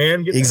peas,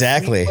 man. Get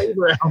exactly.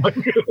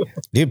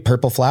 Dude,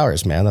 purple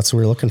flowers, man. That's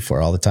what we're looking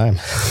for all the time.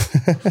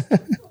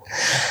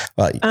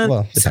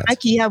 Well, so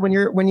Mikey,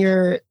 when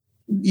you're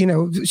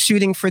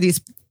shooting for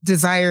these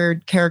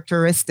desired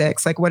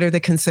characteristics, like what are the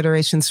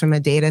considerations from a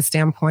data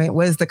standpoint?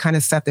 What is the kind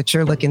of stuff that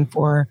you're looking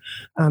for,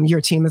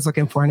 your team is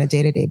looking for on a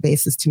day-to-day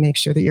basis to make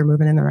sure that you're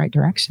moving in the right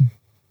direction?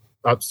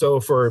 So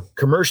for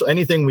commercial,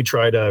 anything we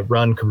try to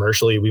run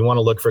commercially, we want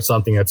to look for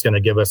something that's going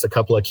to give us a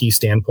couple of key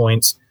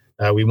standpoints.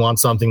 We want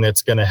something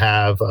that's going to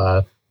have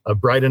a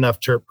bright enough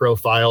terp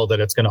profile that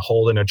it's going to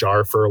hold in a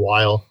jar for a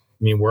while.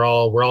 I mean, we're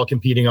all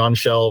competing on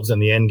shelves in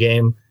the end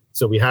game.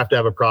 So we have to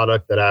have a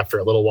product that after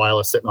a little while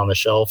is sitting on the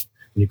shelf,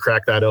 and you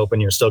crack that open,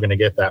 you're still going to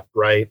get that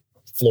bright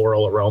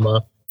floral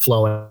aroma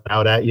flowing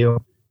out at you.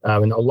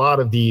 And a lot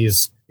of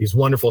these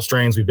wonderful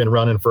strains we've been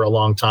running for a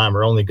long time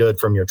are only good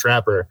from your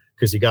trapper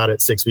because you got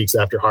it 6 weeks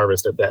after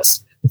harvest at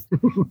best.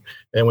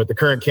 And with the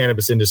current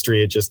cannabis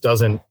industry, it just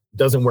doesn't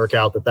work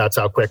out that's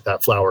how quick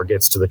that flower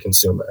gets to the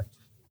consumer.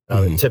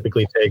 It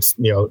typically takes,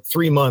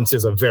 3 months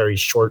is a very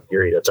short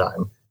period of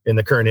time in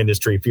the current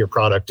industry for your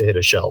product to hit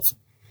a shelf.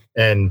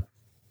 And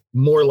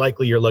more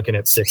likely you're looking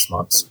at 6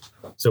 months.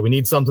 So we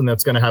need something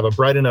that's going to have a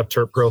bright enough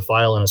terp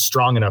profile and a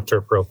strong enough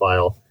terp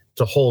profile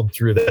to hold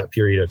through that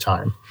period of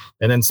time.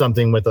 And then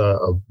something with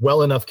a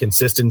well enough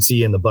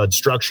consistency in the bud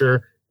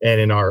structure and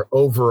in our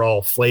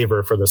overall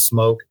flavor for the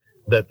smoke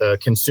that the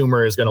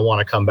consumer is going to want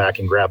to come back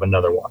and grab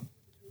another one.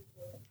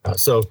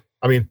 So,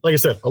 I mean, like I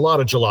said, a lot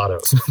of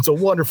gelatos. It's a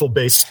wonderful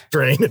base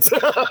strain. It's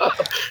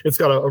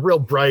got a real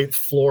bright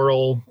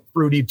floral,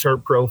 fruity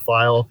terp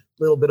profile,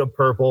 a little bit of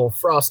purple,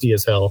 frosty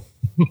as hell.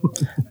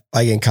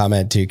 I can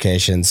comment too,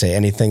 Kaisha, and say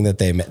anything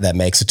that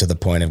makes it to the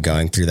point of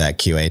going through that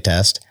QA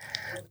test.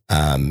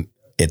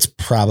 It's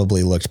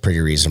probably looked pretty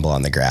reasonable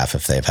on the graph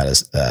if they've had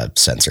a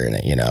sensor in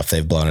it. If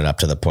they've blown it up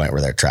to the point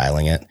where they're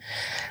trialing it,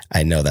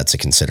 I know that's a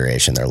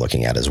consideration they're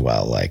looking at as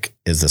well. Like,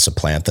 is this a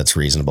plant that's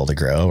reasonable to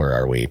grow, or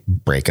are we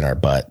breaking our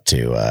butt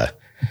to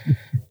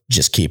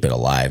just keep it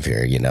alive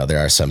here?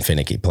 There are some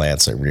finicky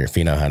plants that you're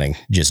pheno hunting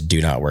just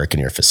do not work in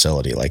your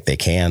facility like they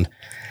can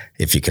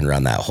if you can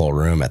run that whole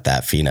room at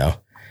that pheno.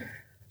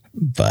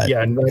 But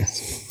yeah, and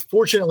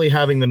fortunately,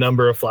 having the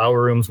number of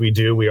flower rooms we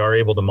are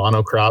able to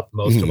monocrop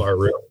most of our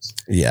rooms.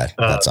 Yeah,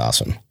 that's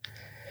awesome.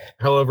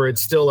 However,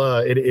 it's still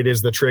it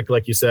is the trick,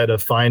 like you said,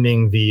 of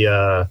finding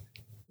the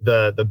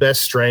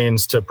best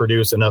strains to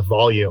produce enough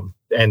volume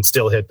and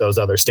still hit those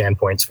other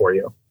standpoints for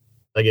you.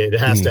 Like it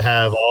has to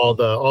have all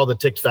the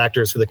tick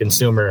factors for the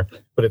consumer,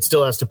 but it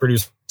still has to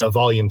produce a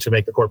volume to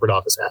make the corporate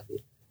office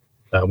happy.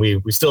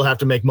 We still have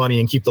to make money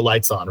and keep the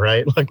lights on,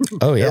 right? Like,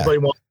 oh yeah, everybody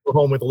wants go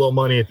home with a little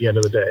money at the end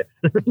of the day.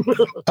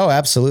 Oh,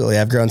 absolutely.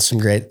 I've grown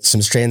some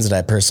strains that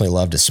I personally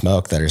love to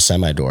smoke that are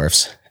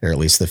semi-dwarfs, or at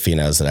least the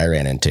phenos that I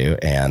ran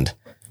into, and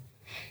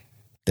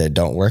that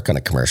don't work on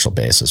a commercial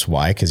basis.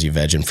 Why? Because you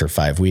veg them for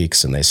 5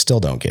 weeks and they still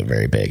don't get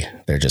very big.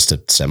 They're just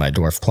a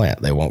semi-dwarf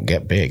plant. They won't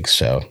get big,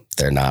 so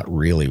they're not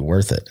really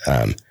worth it.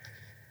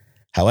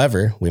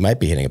 However, we might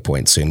be hitting a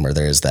point soon where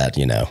there's that,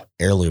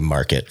 heirloom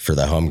market for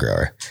the home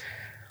grower,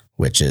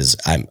 which is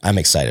I'm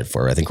excited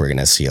for. I think we're going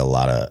to see a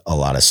lot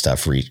of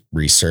stuff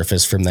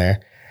resurface from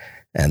there,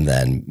 and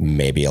then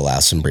maybe allow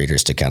some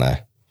breeders to kind of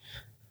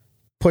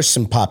push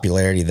some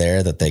popularity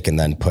there that they can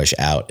then push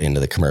out into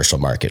the commercial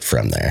market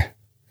from there.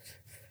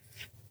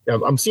 Yeah,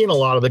 I'm seeing a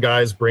lot of the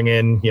guys bring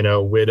in,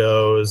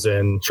 widows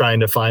and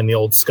trying to find the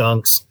old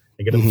skunks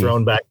and get them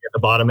thrown back at the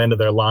bottom end of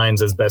their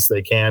lines as best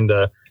they can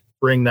to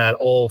bring that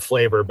old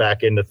flavor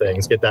back into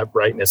things, get that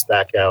brightness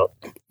back out.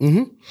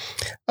 Mm-hmm.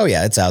 Oh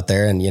yeah, it's out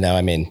there. And,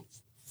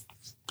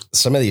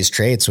 some of these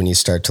traits, when you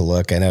start to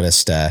look, I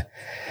noticed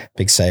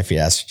Big Siphy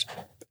asked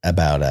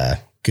about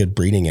good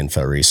breeding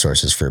info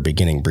resources for a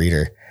beginning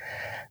breeder.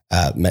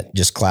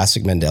 Just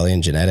classic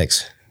Mendelian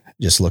genetics.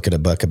 Just look at a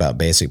book about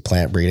basic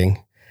plant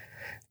breeding.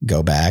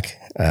 Go back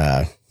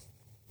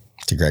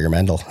to Gregor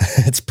Mendel.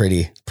 It's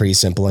pretty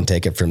simple, and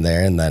take it from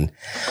there. And then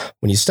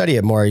when you study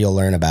it more, you'll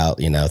learn about,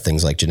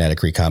 things like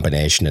genetic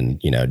recombination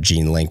and,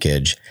 gene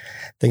linkage,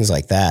 things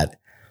like that.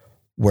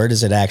 Where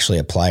does it actually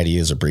apply to you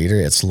as a breeder?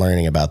 It's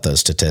learning about those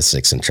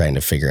statistics and trying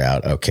to figure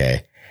out,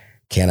 okay,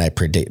 can I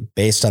predict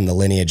based on the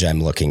lineage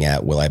I'm looking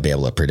at, will I be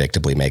able to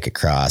predictably make a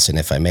cross? And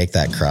if I make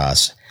that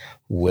cross,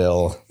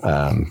 will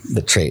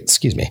the trait,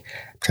 excuse me,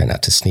 try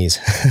not to sneeze,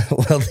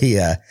 will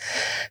the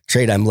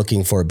trait I'm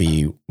looking for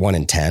be 1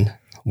 in 10,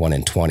 1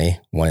 in 20,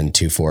 1 in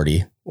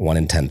 240, 1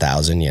 in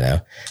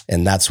 10,000,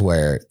 and that's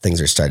where things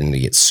are starting to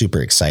get super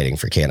exciting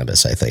for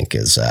cannabis, I think,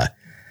 is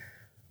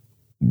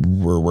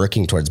we're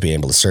working towards being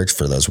able to search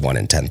for those 1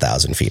 in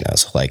 10,000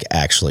 phenos, like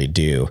actually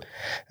do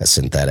a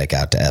synthetic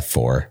out to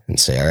F4 and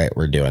say, all right,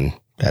 we're doing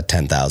a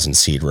 10,000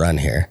 seed run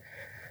here.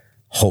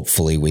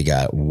 Hopefully we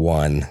got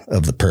one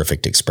of the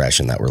perfect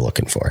expression that we're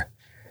looking for.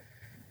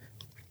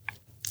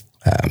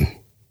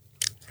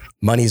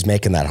 Money's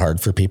making that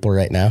hard for people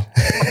right now,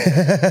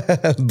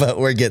 but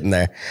we're getting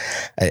there.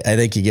 I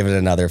think you give it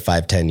another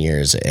 5-10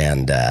 years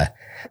and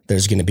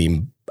there's going to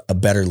be a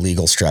better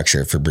legal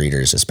structure for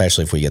breeders,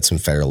 especially if we get some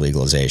federal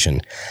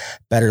legalization,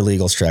 better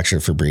legal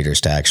structure for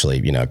breeders to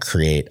actually,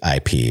 create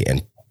IP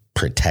and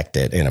protect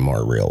it in a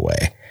more real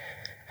way.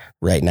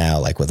 Right now,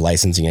 like with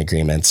licensing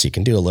agreements, you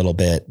can do a little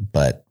bit,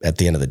 but at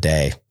the end of the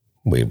day,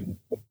 we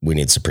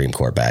need Supreme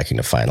Court backing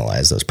to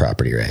finalize those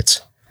property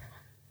rights.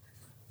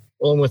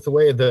 Well, and with the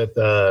way that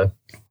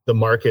the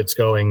market's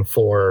going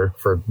for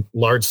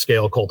large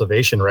scale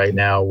cultivation right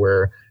now,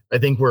 I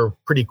think we're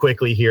pretty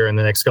quickly here in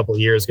the next couple of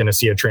years going to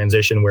see a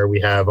transition where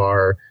we have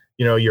our,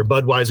 your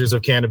Budweisers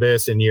of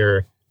cannabis and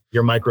your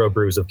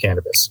microbrews of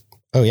cannabis.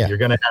 Oh yeah. You're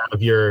going to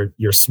have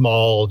your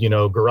small,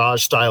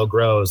 garage style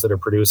grows that are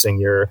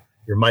producing your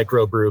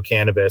microbrew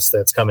cannabis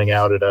that's coming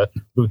out at a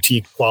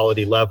boutique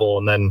quality level.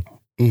 And then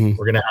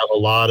we're going to have a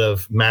lot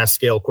of mass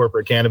scale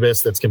corporate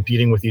cannabis that's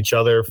competing with each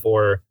other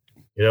for,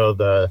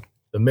 the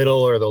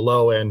middle or the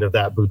low end of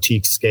that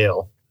boutique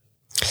scale.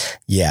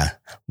 Yeah.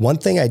 One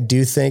thing I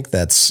do think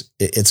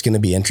it's going to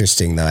be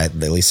interesting though, at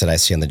least that I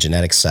see on the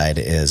genetics side,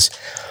 is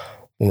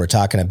when we're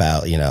talking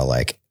about,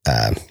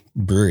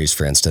 breweries,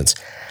 for instance,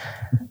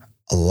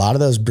 a lot of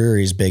those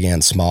breweries, big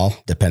and small,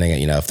 depending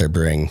on, if they're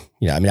brewing,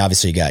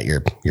 obviously you got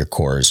your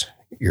Coors,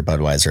 your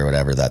Budweiser or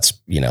whatever, that's,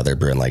 they're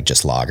brewing like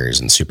just lagers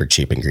and super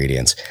cheap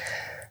ingredients.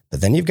 But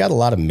then you've got a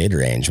lot of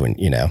mid-range when,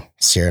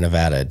 Sierra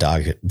Nevada,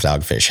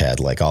 Dogfish Head,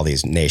 like all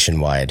these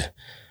nationwide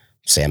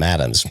Sam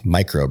Adams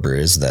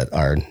microbrews that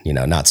are,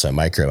 not so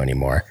micro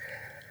anymore.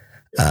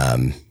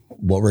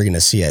 What we're going to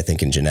see, I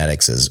think, in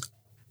genetics is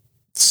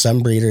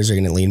some breeders are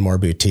going to lean more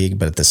boutique,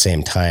 but at the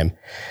same time,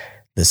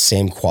 the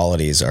same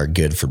qualities are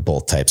good for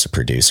both types of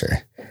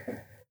producer.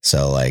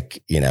 So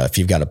like, if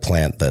you've got a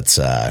plant that's,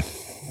 I'm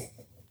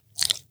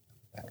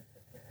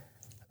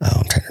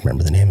trying to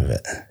remember the name of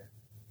it.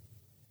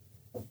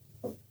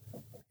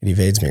 It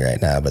evades me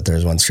right now, but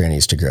there's one strain I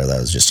used to grow that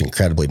was just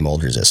incredibly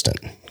mold resistant.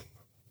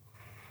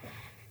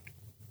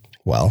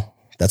 Well,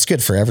 that's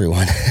good for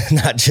everyone,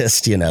 not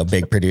just,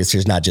 big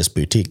producers, not just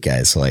boutique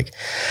guys. Like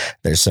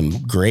there's some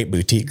great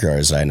boutique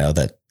growers I know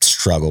that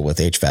struggle with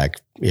HVAC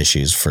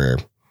issues for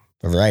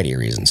a variety of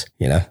reasons,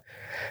 and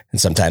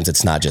sometimes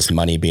it's not just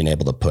money being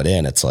able to put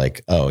in. It's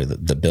like, oh,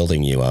 the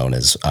building you own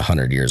is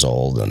 100 years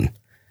old and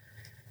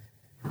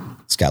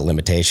it's got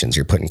limitations.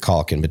 You're putting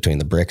caulk in between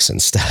the bricks and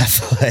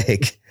stuff.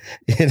 Like,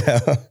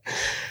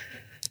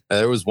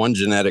 There was one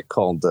genetic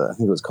called, I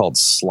think it was called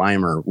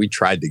Slimer. We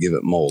tried to give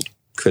it mold.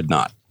 Could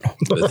not.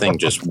 The thing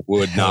just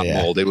would not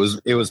mold. It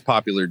was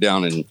popular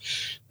down in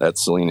that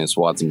Salinas,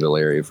 Watsonville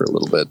area for a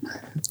little bit.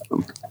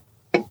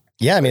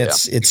 Yeah, I mean,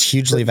 it's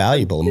hugely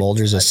valuable. Mold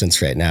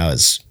resistance right now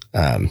is,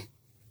 I'm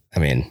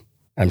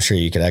sure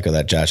you could echo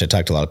that, Josh. I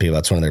talked to a lot of people.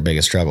 That's one of their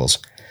biggest struggles.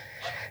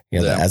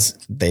 as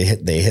they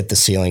hit the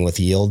ceiling with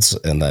yields,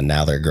 and then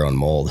now they're growing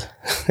mold,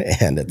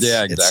 and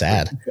it's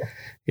sad.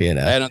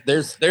 And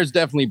there's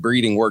definitely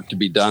breeding work to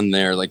be done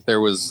there. Like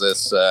there was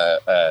this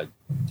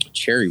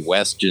Cherry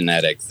West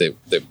genetic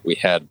that we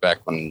had back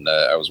when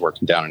I was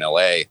working down in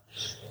LA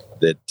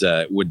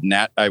that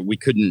we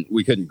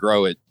couldn't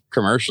grow it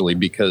commercially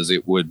because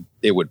it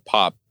would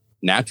pop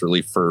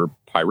naturally for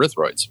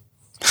pyrethroids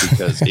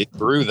because it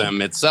grew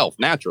them itself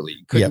naturally.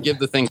 You couldn't give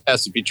the thing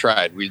tests if you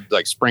tried. We'd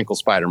like sprinkle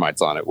spider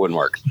mites on it, wouldn't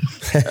work.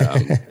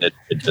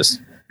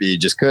 You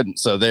just couldn't.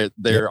 So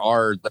there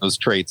are those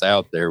traits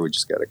out there. We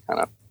just got to kind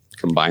of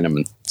combine them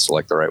and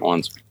select the right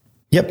ones.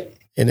 Yep.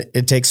 And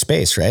it takes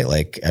space, right?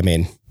 Like, I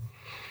mean,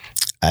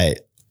 I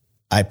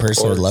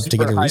personally would love to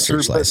get a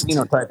research license.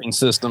 Phenotyping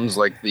systems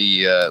like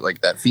the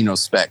like that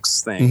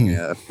PhenoSpecs thing.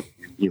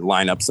 You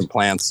line up some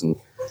plants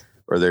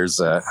or there's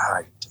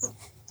what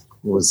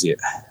was it?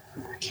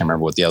 I can't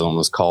remember what the other one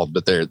was called,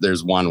 but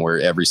there's one where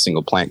every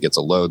single plant gets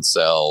a load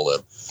cell, a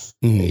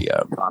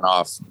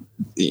runoff,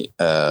 the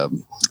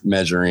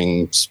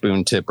measuring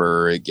spoon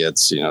tipper. It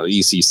gets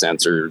EC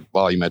sensor,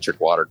 volumetric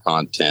water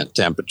content,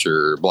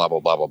 temperature, blah blah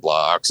blah blah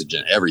blah,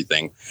 oxygen,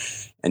 everything,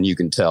 and you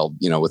can tell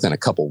within a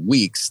couple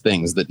weeks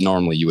things that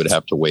normally you would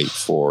have to wait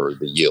for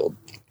the yield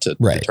to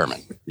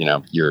determine.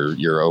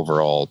 Your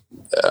overall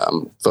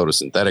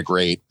photosynthetic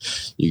rate.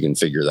 You can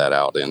figure that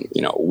out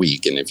in a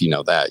week, and if you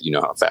know that, you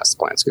know how fast the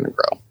plant's going to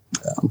grow.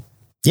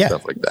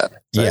 Stuff like that.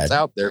 So it's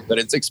out there, but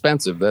it's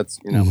expensive. That's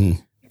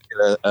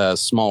a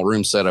small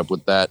room setup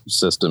with that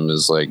system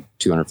is like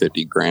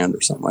 $250,000 or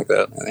something like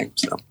that. I think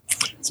so.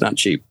 It's not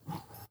cheap.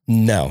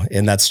 No,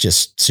 and that's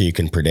just so you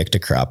can predict a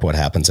crop. What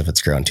happens if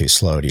it's growing too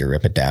slow? Do you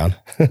rip it down?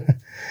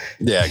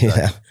 Yeah,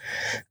 exactly.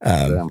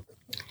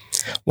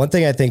 One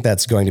thing I think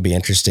that's going to be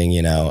interesting,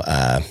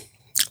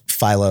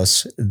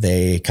 Phylos,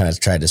 they kind of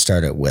tried to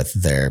start it with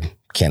their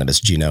cannabis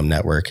genome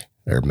network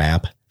or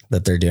map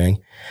that they're doing.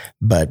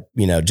 But,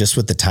 just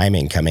with the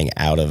timing coming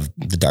out of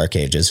the dark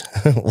ages,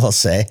 we'll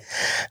say,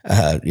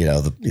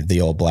 the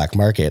old black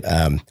market,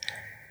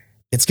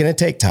 it's going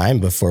to take time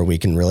before we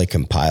can really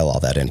compile all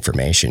that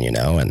information,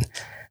 and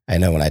I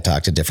know when I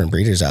talk to different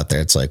breeders out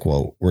there, it's like,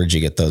 well, where'd you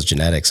get those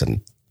genetics?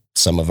 And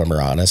some of them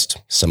are honest.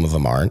 Some of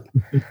them aren't.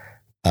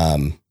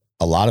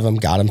 A lot of them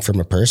got them from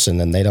a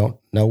person and they don't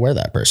know where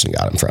that person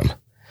got them from.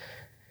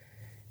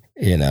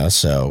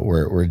 So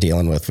we're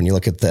dealing with, when you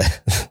look at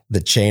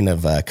the chain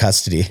of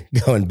custody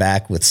going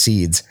back with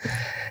seeds,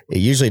 it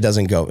usually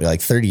doesn't go like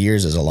 30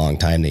 years is a long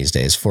time these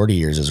days. 40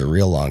 years is a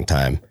real long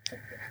time.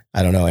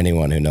 I don't know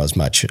anyone who knows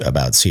much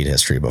about seed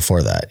history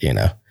before that,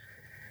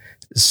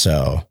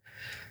 So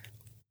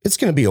it's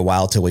going to be a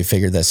while till we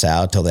figure this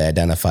out, till they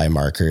identify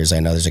markers. I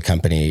know there's a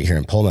company here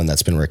in Pullman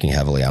that's been working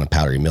heavily on a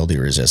powdery mildew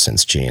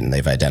resistance gene.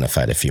 They've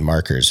identified a few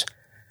markers.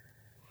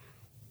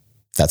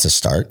 That's a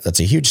start. That's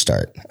a huge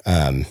start.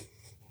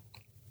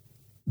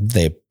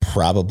 They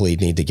probably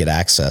need to get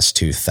access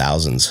to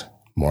thousands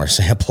more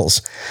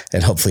samples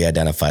and hopefully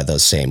identify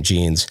those same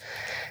genes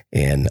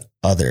in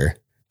other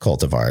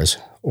cultivars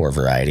or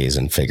varieties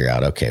and figure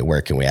out, okay,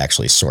 where can we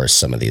actually source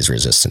some of these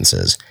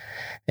resistances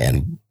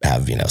and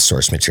have,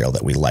 source material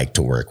that we like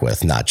to work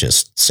with, not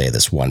just say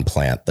this one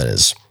plant that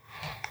is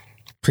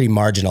pretty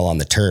marginal on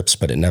the terps,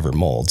 but it never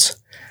molds.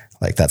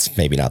 Like that's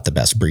maybe not the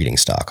best breeding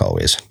stock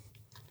always.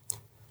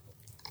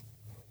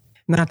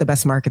 Not the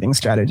best marketing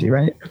strategy,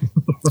 right?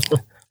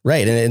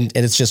 Right. And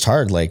it's just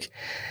hard. Like,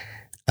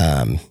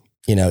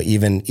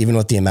 even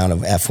with the amount of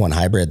F1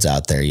 hybrids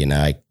out there,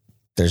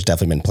 there's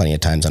definitely been plenty of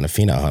times on a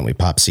pheno hunt, we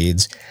pop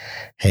seeds.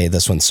 Hey,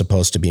 this one's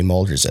supposed to be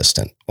mold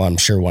resistant. Well, I'm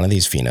sure one of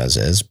these phenos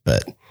is,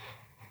 but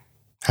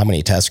how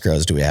many test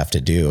grows do we have to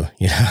do?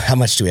 How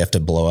much do we have to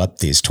blow up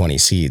these 20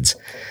 seeds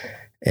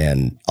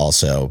and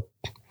also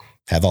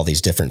have all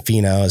these different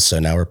phenos? So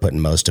now we're putting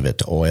most of it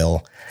to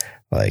oil.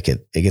 Like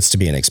it gets to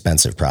be an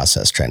expensive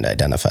process trying to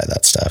identify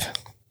that stuff.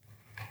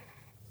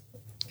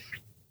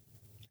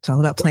 It's all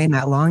about playing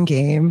that long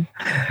game.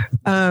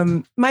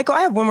 Michael,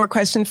 I have one more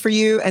question for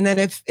you. And then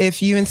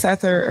if you and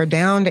Seth are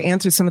down to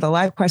answer some of the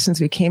live questions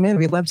we came in,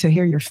 we'd love to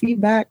hear your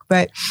feedback.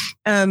 But,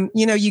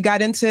 you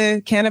got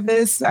into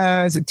cannabis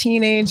as a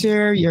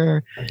teenager.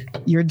 You're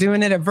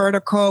doing it at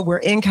Vertical. We're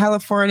in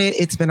California.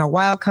 It's been a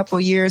wild couple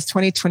of years.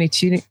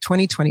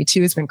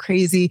 2022 has been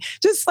crazy.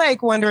 Just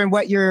like wondering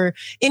what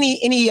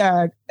any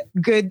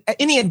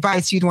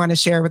advice you'd want to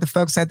share with the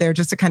folks out there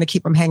just to kind of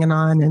keep them hanging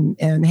on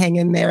and hang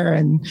in there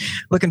and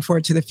looking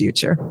forward to the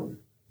future.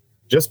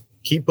 Just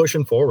keep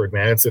pushing forward,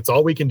 man. It's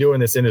all we can do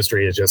in this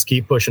industry is just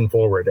keep pushing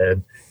forward.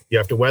 And you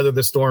have to weather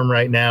the storm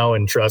right now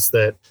and trust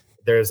that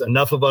there's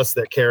enough of us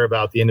that care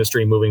about the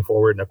industry moving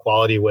forward in a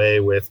quality way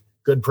with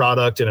good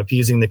product and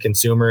appeasing the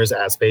consumers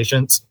as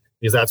patients,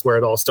 because that's where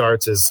it all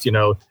starts is,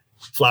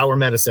 flower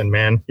medicine,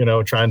 man,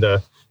 trying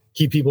to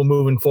keep people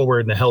moving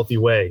forward in a healthy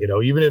way,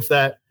 even if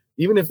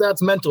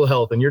that's mental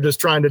health and you're just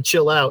trying to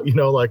chill out,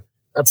 like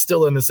that's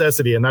still a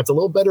necessity. And that's a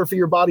little better for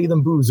your body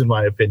than booze, in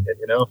my opinion,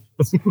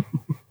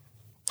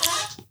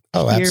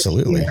 Oh,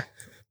 absolutely.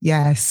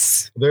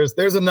 Yes.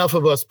 There's enough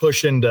of us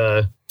pushing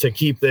to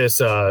keep this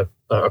a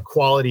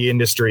quality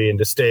industry and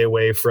to stay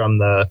away from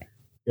the,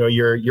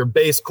 your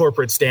base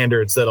corporate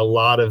standards that a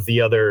lot of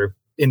the other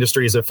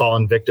industries have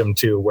fallen victim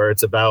to, where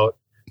it's about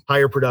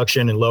higher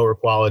production and lower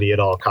quality at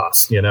all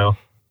costs,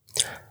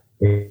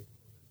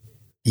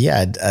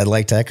 Yeah, I'd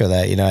like to echo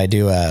that. I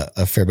do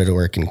a fair bit of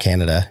work in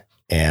Canada,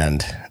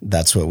 and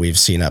that's what we've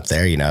seen up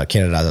there.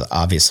 Canada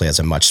obviously has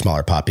a much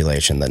smaller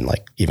population than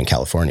like even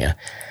California,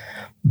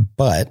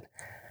 but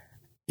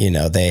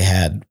they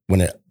had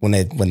when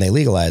they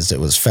legalized, it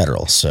was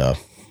federal, so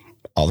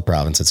all the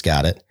provinces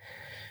got it.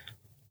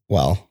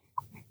 Well,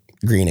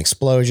 green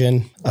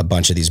explosion, a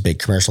bunch of these big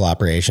commercial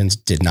operations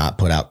did not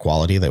put out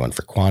quality. They went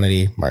for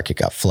quantity, market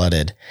got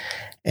flooded.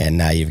 And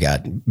now you've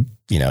got,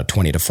 $20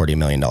 to $40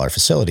 million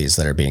facilities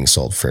that are being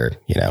sold for,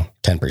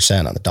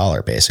 10% on the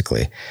dollar,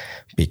 basically,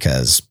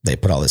 because they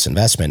put all this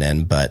investment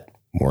in, but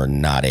were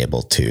not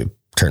able to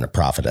turn a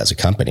profit as a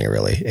company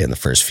really in the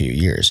first few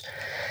years.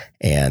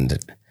 And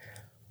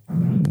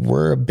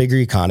we're a bigger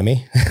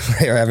economy.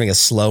 We're having a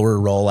slower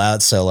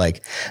rollout. So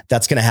like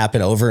that's going to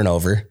happen over and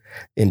over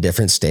in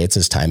different states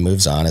as time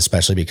moves on,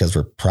 especially because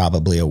we're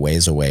probably a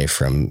ways away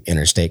from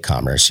interstate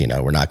commerce.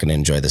 We're not going to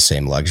enjoy the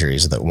same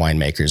luxuries that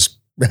winemakers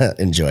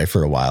enjoy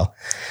for a while.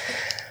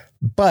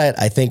 But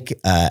I think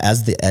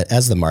as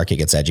the market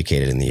gets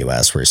educated in the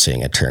U.S., we're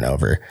seeing a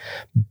turnover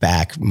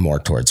back more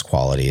towards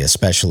quality,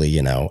 especially,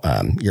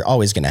 you're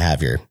always going to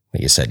have your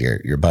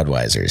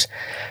Budweisers,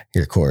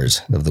 your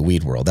Coors of the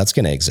weed world. That's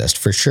going to exist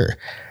for sure.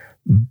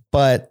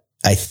 But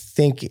I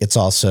think it's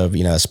also,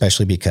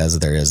 especially because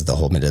there is the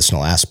whole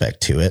medicinal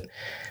aspect to it,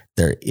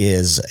 there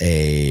is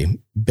a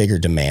bigger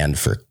demand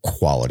for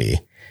quality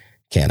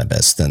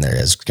cannabis than there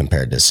is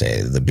compared to,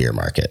 say, the beer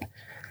market.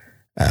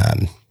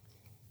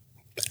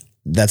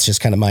 That's just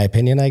kind of my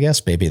opinion, I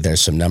guess. Maybe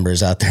there's some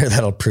numbers out there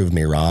that'll prove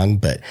me wrong.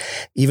 But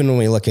even when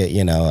we look at,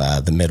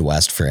 the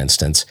Midwest, for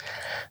instance,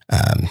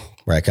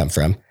 where I come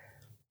from,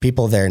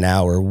 people there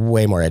now are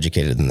way more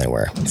educated than they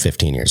were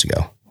 15 years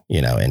ago,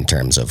 in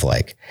terms of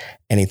like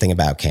anything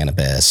about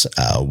cannabis,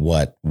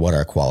 what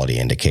are quality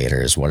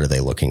indicators? What are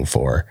they looking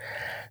for?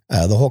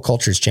 The whole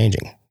culture is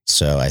changing.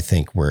 So I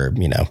think we're,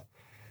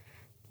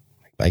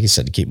 like you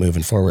said, to keep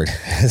moving forward,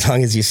 as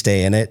long as you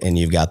stay in it and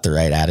you've got the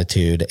right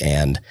attitude.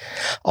 And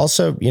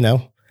also,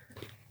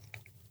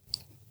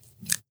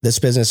 this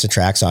business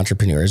attracts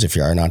entrepreneurs. If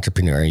you are an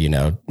entrepreneur, you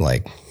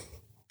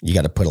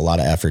got to put a lot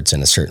of efforts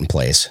in a certain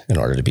place in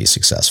order to be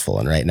successful.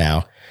 And right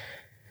now,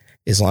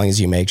 as long as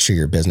you make sure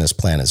your business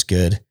plan is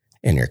good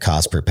and your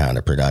cost per pound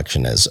of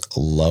production is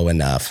low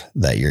enough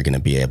that you're going to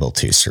be able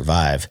to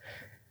survive,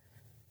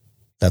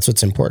 that's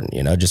what's important.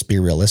 Just be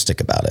realistic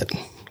about it.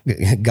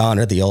 Gone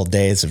are the old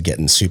days of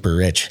getting super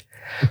rich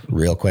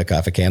real quick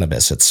off of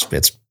cannabis.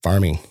 It's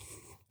farming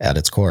at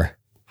its core.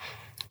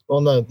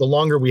 Well, the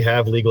longer we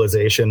have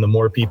legalization, the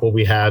more people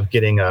we have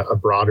getting a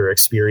broader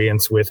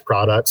experience with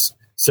products.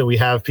 So we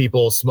have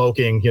people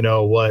smoking,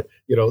 the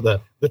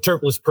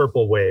terpless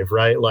purple wave,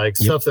 right? Like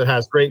stuff that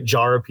has great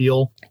jar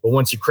appeal, but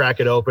once you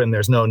crack it open,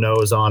 there's no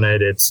nose on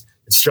it. Its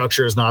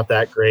structure is not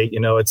that great.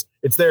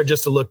 It's there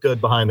just to look good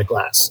behind the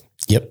glass.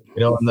 Yep.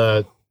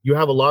 And you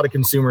have a lot of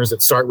consumers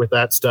that start with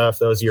that stuff.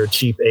 Those are your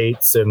cheap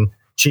 8s and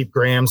cheap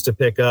grams to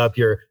pick up.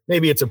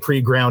 Maybe it's a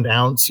pre-ground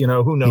ounce.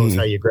 Who knows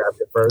how you grabbed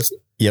it first.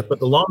 Yep. But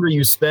the longer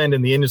you spend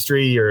in the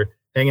industry, you're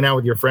hanging out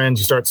with your friends,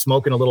 you start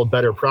smoking a little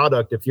better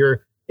product. If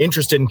you're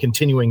interested in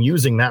continuing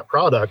using that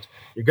product,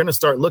 you're going to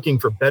start looking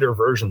for better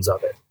versions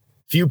of it.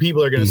 Few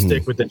people are going to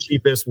stick with the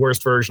cheapest,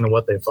 worst version of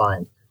what they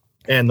find.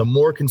 And the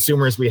more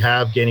consumers we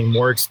have gaining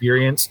more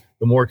experience,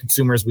 the more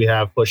consumers we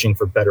have pushing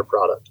for better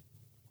product.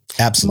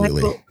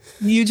 Absolutely.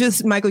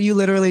 Michael, you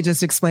literally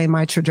just explained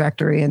my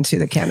trajectory into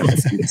the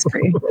cannabis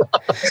industry.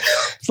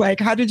 It's like,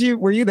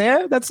 were you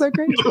there? That's so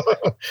great.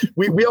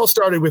 We all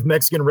started with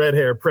Mexican red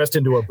hair pressed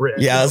into a brick.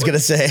 Yeah, I was going to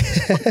say,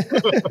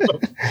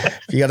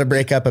 you got to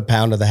break up a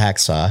pound of the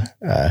hacksaw.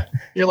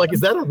 You're like,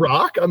 is that a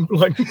rock? I'm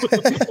like,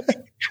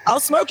 I'll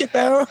smoke it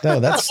though. No,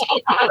 that's.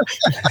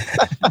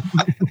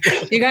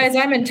 You guys,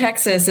 I'm in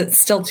Texas. It's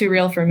still too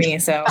real for me.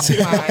 So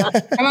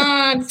come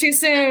on, it's too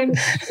soon.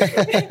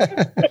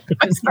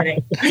 I'm just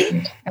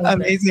kidding.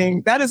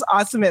 Amazing. That is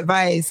awesome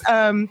advice.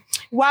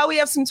 While we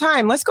have some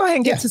time, let's go ahead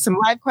and get to some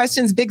live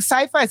questions. Big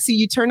Cypher, I see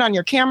you turned on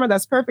your camera.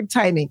 That's perfect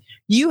timing.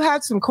 You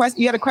had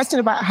you had a question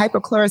about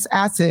hypochlorous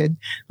acid.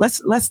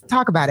 Let's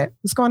talk about it.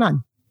 What's going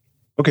on?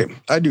 Okay,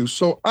 I do.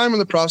 So I'm in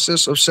the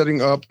process of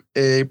setting up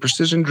a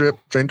precision drip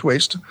drain to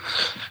waste.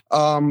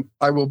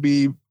 I will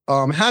be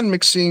hand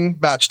mixing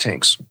batch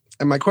tanks.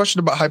 And my question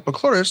about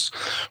hypochlorous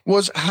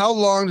was, how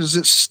long does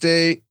it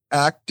stay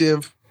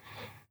active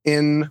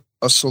in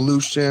a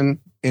solution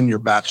in your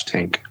batch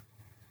tank?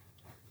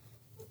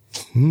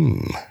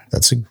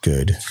 That's a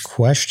good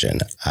question.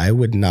 I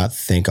would not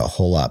think a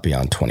whole lot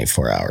beyond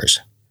 24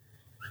 hours.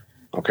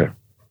 Okay.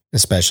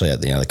 Especially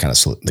at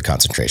the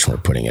concentration we're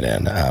putting it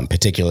in,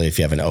 particularly if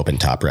you have an open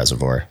top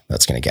reservoir,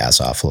 that's going to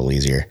gas off a little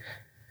easier.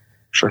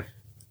 Sure.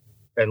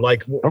 And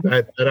like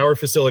at our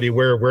facility,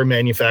 we're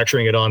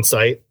manufacturing it on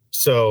site.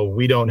 So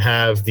we don't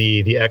have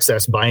the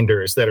excess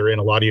binders that are in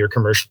a lot of your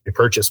commercially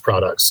purchased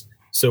products.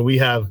 So we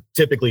have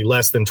typically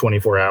less than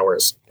 24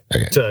 hours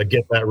to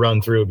get that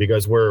run through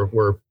because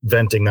we're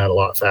venting that a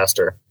lot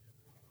faster.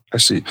 I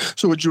see.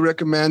 So would you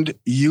recommend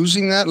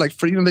using that? Like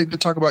for, they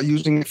talk about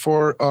using it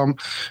for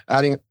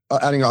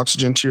adding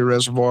oxygen to your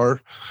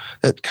reservoir.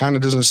 It kind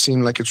of doesn't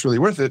seem like it's really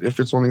worth it if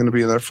it's only going to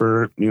be there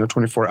for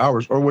 24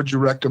 hours. Or would you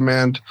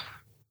recommend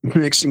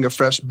mixing a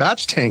fresh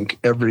batch tank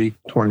every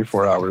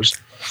 24 hours?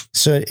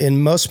 So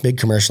in most big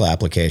commercial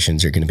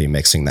applications, you're going to be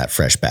mixing that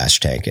fresh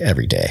batch tank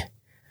every day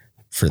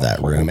for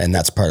that room. And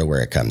that's part of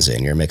where it comes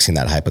in. You're mixing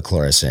that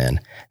hypochlorous in,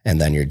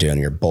 and then you're doing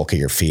your bulk of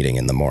your feeding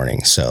in the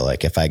morning. So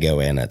like if I go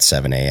in at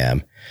 7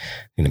 a.m.,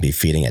 I'm going to be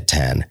feeding at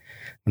 10. I'm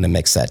going to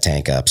mix that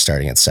tank up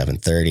starting at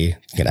 7:30.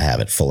 I'm going to have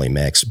it fully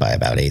mixed by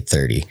about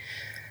 8:30.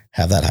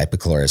 Have that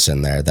hypochlorous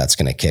in there. That's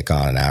going to kick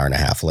on an hour and a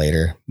half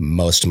later.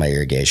 Most of my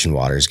irrigation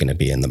water is going to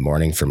be in the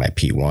morning for my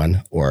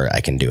P1, or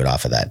I can do it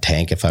off of that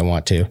tank if I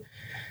want to.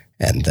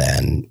 And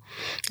then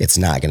it's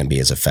not going to be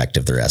as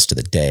effective the rest of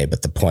the day.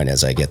 But the point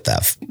is I get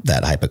that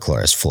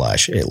hypochlorous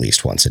flush at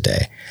least once a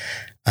day.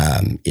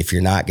 If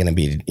you're not going to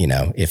be,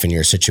 if in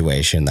your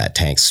situation that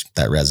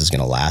res is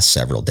going to last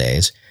several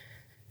days,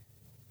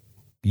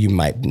 you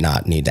might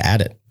not need to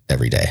add it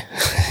every day.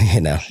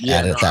 Add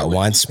it that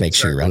once, make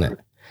sure you run it.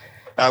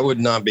 I would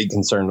not be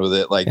concerned with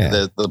it. Like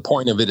the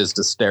point of it is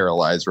to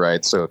sterilize,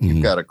 right? So if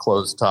you've got a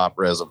closed top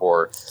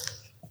reservoir,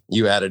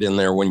 you add it in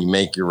there when you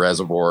make your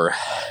reservoir,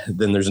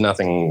 then there's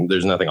nothing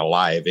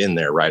alive in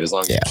there, right? As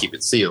long as you keep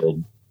it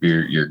sealed,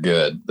 you're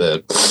good.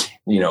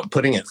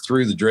 Putting it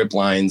through the drip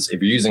lines,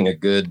 if you're using a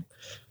good,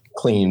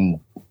 clean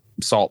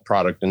salt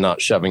product and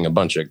not shoving a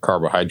bunch of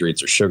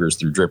carbohydrates or sugars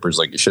through drippers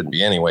like you shouldn't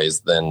be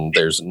anyways, then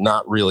there's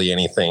not really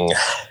anything,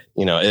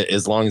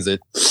 as long as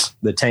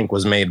the tank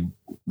was made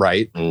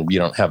right and you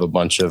don't have a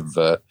bunch of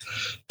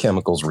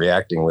chemicals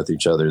reacting with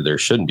each other, there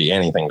shouldn't be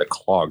anything to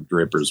clog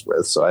drippers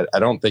with. So I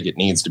don't think it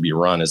needs to be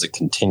run as a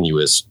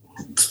continuous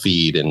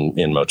feed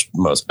in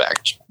most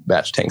batch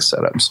tank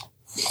setups.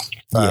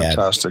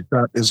 Fantastic.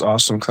 That is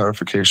awesome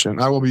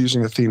clarification. I will be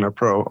using Athena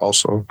Pro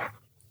also.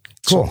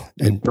 Cool. So,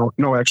 and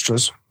no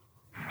extras.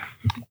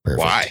 Perfect.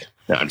 Why?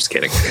 No, I'm just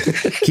kidding.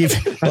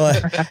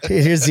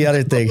 Here's the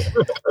other thing.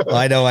 Well,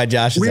 I know why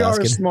Josh is asking. We are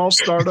a small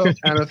startup,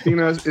 and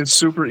Athena is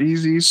super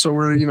easy. So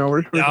we're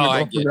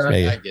I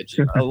get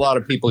you. A lot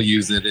of people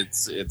use it.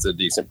 It's a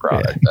decent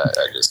product.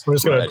 I'm just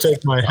going to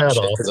take my hat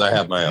off because I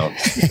have my own.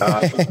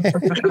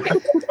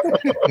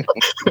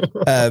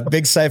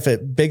 Big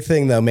Siphon, big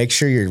thing though. Make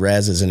sure your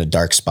res is in a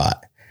dark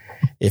spot.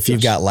 If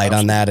you've got light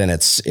on that and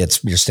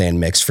you're staying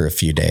mixed for a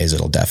few days,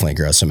 it'll definitely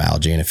grow some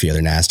algae and a few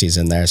other nasties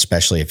in there,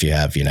 especially if you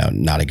have,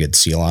 not a good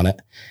seal on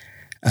it.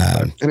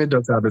 And it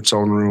does have its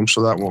own room,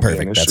 so that won't be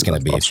an issue. That's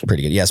going to be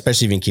pretty good. Yeah,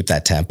 especially if you can keep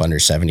that temp under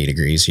 70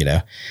 degrees,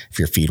 if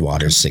your feed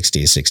water is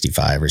 60,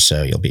 65 or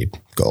so, you'll be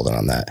golden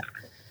on that.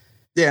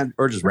 Yeah,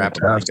 or just wrap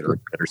it around or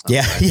something.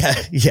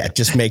 Yeah.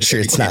 Just make sure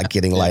it's not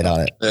getting light on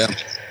it. Yeah.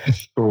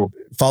 Cool.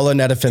 Follow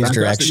Netafin's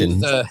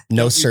direction.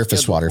 No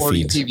surface water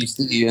feeds.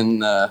 PVC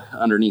in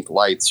underneath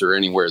lights or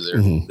anywhere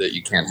there that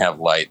you can't have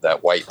light.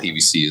 That white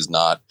PVC is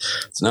not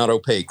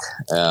opaque,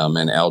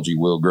 and algae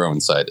will grow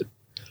inside it.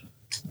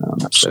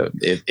 So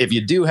if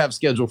you do have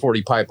Schedule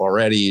 40 pipe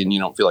already and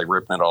you don't feel like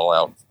ripping it all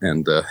out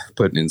and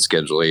putting in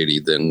Schedule 80,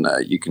 then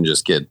you can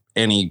just get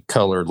any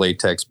color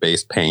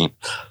latex-based paint.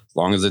 As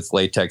long as it's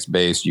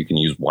latex-based, you can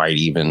use white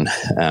even.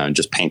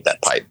 Just paint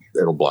that pipe.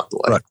 It'll block the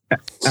light. Right.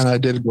 And I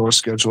did go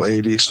Schedule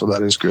 80, so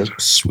that is good.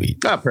 Sweet.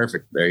 Ah,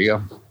 perfect. There you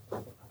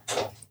go.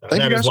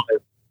 Thank you, guys.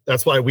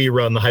 That's why we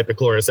run the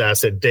hypochlorous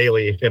acid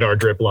daily in our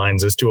drip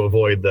lines, is to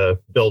avoid the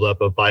buildup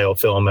of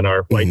biofilm in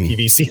our white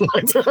PVC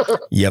lines.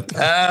 Yep.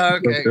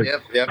 Okay.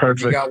 Yep.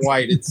 Perfect. If you got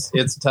white,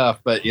 it's tough,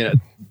 but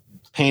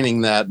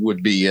painting that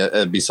would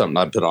be something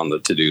I'd put on the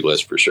to-do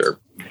list for sure.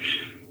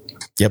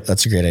 Yep,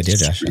 that's a great idea,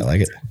 Josh. I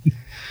like it.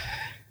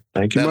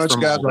 Thank you much,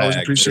 guys. I always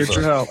appreciate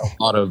your help.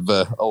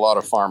 A lot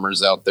of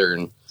farmers out there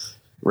in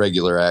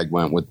regular ag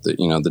went with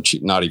the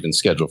cheap, not even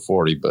Schedule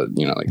 40, but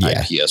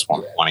IPS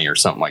 120 or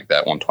something like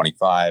that,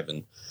 125,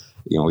 and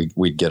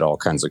we'd get all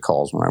kinds of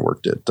calls when I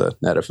worked at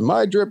Netafin.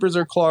 My drippers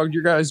are clogged.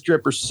 Your guys'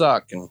 drippers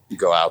suck. And you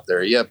go out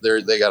there. Yep,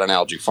 they got an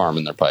algae farm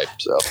in their pipe.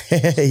 So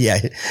yeah,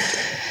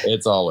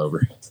 it's all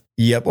over.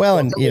 Yep. Well,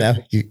 and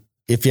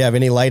if you have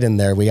any light in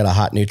there, we got a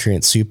hot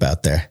nutrient soup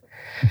out there.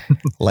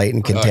 Light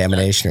and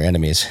contamination are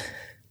enemies.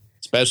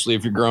 Especially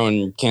if you're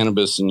growing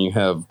cannabis and you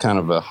have kind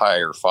of a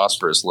higher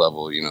phosphorus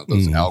level,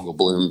 those algal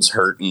blooms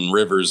hurt in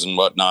rivers and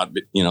whatnot.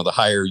 But, the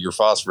higher your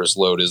phosphorus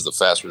load is, the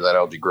faster that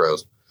algae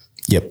grows.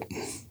 Yep,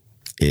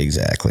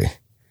 exactly.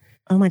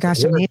 Oh my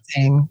gosh,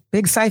 amazing.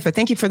 Big Cypher,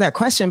 thank you for that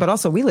question. But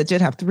also, we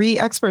legit have 3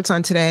 experts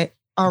on today.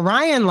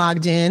 Ryan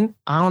logged in.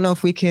 I don't know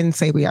if we can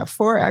say we have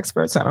 4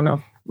 experts. I don't know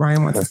if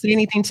Ryan wants to say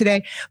anything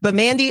today. But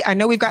Mandy, I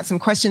know we've got some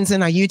questions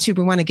in our YouTube.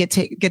 We want to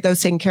get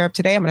those taken care of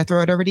today. I'm going to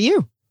throw it over to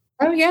you.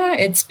 Oh, yeah.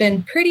 It's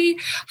been pretty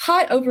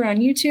hot over on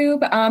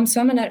YouTube.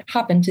 So I'm going to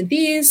hop into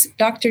these.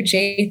 Dr.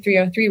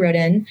 J303 wrote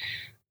in,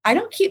 I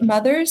don't keep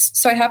mothers,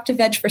 so I have to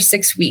veg for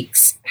 6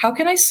 weeks. How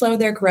can I slow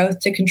their growth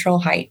to control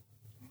height?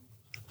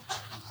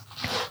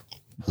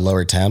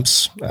 Lower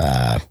temps,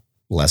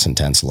 less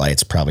intense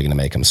light's probably going to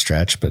make them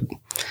stretch. But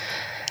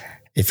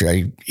if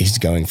he's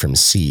going from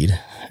seed,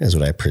 is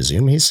what I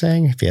presume he's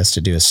saying, if he has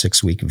to do a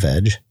 6-week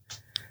veg,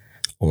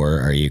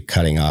 or are you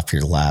cutting off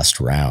your last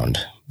round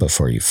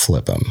before you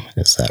flip them?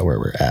 Is that where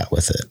we're at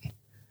with it?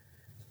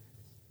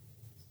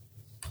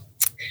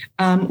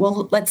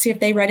 Well, let's see if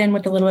they read in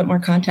with a little bit more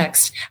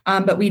context.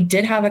 But we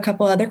did have a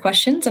couple other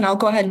questions, and I'll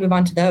go ahead and move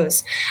on to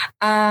those.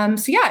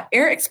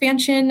 Air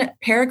expansion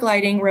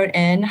paragliding wrote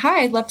in, hi,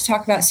 I'd love to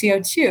talk about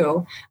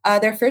CO2.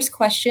 Their first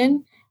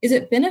question, is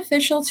it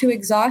beneficial to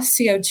exhaust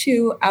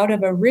CO2 out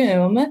of a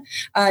room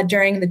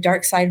during the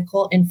dark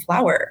cycle in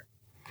flower?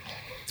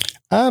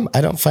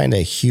 I don't find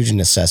a huge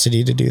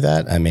necessity to do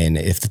that. I mean,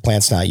 if the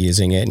plant's not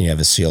using it and you have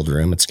a sealed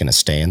room, it's going to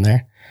stay in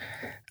there.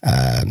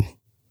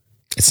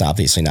 It's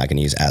obviously not going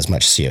to use as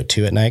much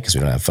CO2 at night because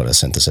we don't have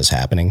photosynthesis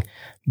happening,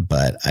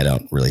 but I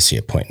don't really see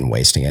a point in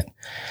wasting it.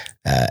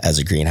 As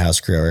a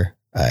greenhouse grower,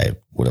 I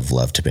would have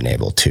loved to have been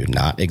able to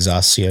not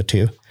exhaust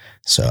CO2.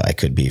 So I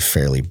could be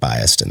fairly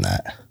biased in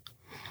that.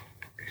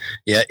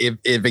 Yeah.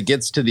 If it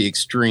gets to the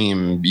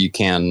extreme, you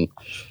can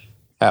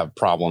have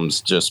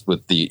problems just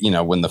with the,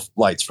 when the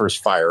lights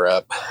first fire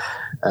up,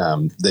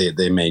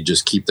 they may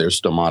just keep their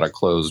stomata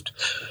closed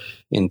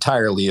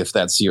entirely if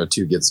that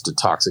CO2 gets to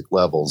toxic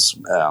levels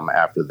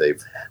after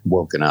they've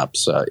woken up.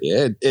 So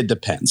it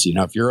depends.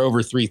 If you're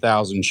over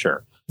 3,000,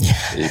 sure, bank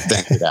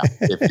it out.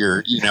 If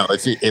you're,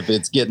 if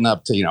it's getting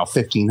up to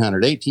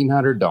 1,500,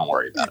 1,800, don't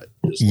worry about it.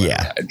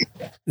 Yeah,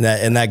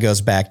 that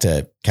goes back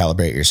to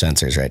calibrate your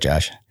sensors, right,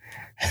 Josh?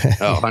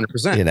 Oh,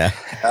 100%.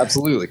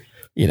 Absolutely.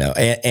 We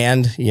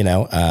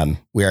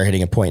are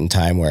hitting a point in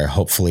time where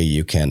hopefully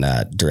you can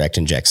direct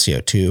inject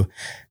CO2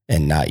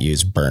 and not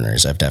use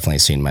burners. I've definitely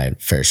seen my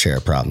fair share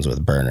of problems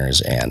with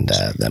burners and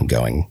them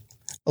going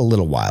a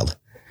little wild.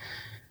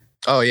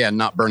 Oh yeah.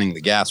 Not burning the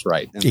gas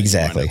right.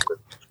 Exactly.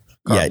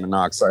 Carbon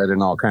monoxide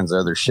and all kinds of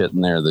other shit in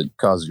there that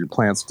causes your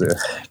plants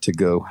to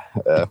go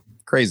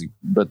crazy.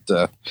 But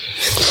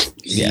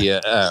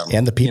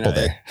and the people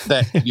there.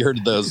 That you heard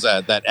of those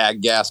that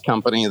ag gas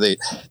company?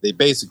 They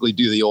basically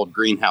do the old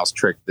greenhouse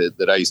trick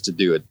that I used to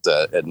do at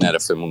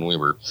Netafim when we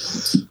were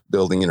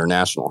building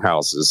international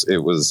houses.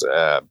 It was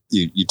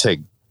you take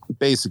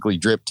basically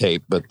drip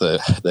tape, but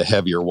the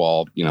heavier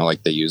wall,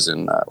 like they use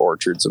in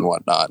orchards and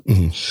whatnot,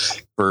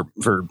 for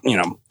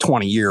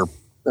 20-year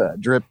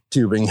drip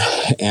tubing,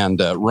 and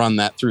run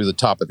that through the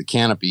top of the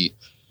canopy.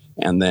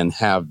 And then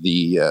have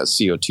the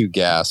CO2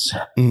 gas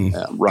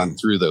run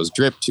through those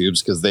drip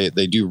tubes, because they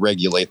do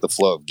regulate the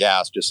flow of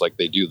gas just like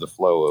they do the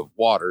flow of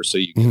water. So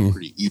you get a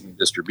pretty even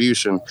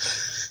distribution,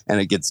 and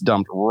it gets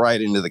dumped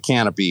right into the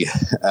canopy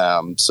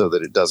so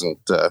that it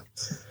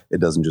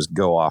doesn't just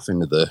go off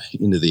into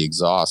the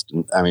exhaust.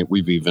 And I mean,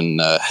 we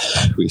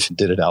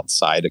did it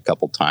outside a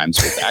couple times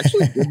with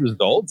actually good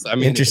results. I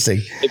mean, interesting.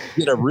 If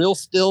you get a real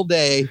still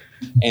day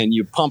and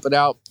you pump it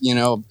out,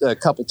 a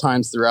couple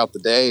times throughout the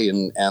day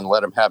and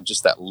let them have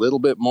just that little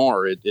bit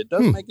more, it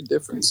does make a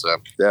difference. So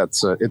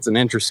it's an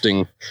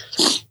interesting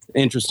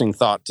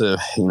thought to,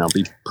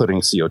 be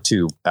putting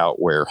CO2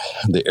 out where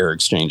the air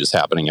exchange is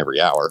happening every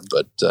hour,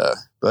 but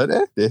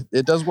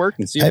it does work,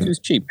 and CO2 is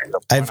cheap.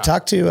 I've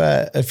talked to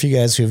a few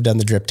guys who've done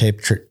the drip tape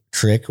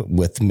trick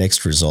with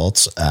mixed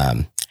results.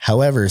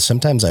 However,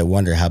 sometimes I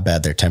wonder how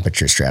bad their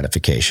temperature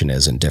stratification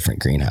is in different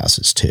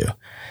greenhouses too.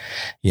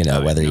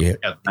 Whether you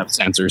have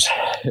sensors.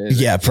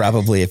 Yeah,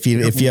 probably. If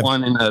you have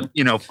one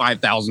in a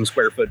 5,000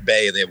 square foot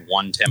bay, they have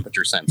one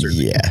temperature sensor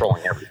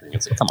controlling everything.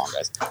 It's like, come on,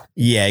 guys.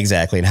 Yeah,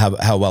 exactly. And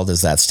how well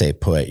does that stay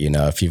put?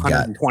 If you've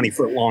got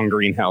 20-foot long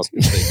greenhouse,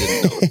 because they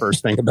didn't know the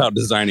first thing about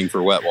designing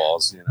for wet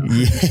walls.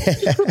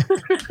 Yeah.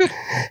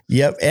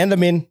 Yep. And I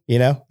mean,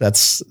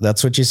 that's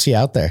what you see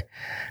out there.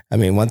 I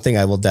mean, one thing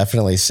I will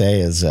definitely say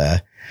is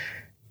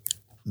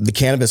the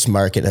cannabis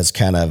market has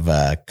kind of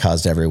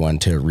caused everyone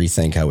to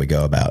rethink how we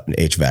go about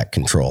HVAC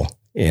control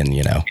in,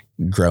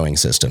 growing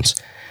systems.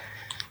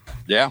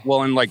 Yeah.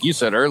 Well, and like you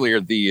said earlier,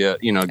 the,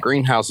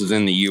 greenhouses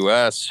in the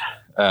U.S.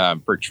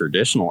 For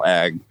traditional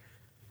ag,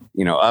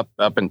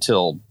 up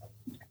until,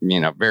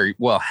 very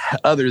well,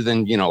 other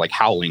than, like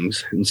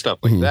howlings and stuff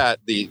like that,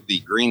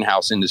 the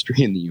greenhouse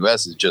industry in the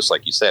U.S. is just,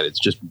 like you said, it's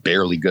just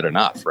barely good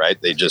enough,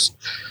 right? They're just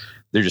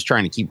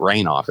trying to keep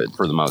rain off it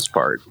for the most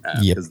part,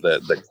 because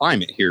the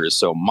climate here is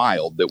so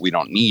mild that we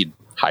don't need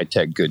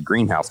high-tech good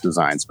greenhouse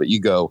designs. But you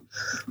go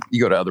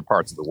to other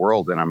parts of the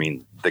world, and I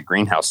mean, the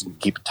greenhouse can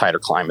keep a tighter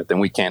climate than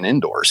we can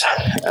indoors.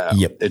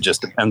 It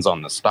just depends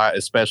on the style,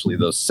 especially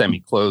those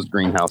semi-closed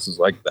greenhouses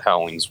like the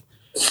Howlings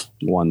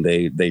one.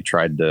 They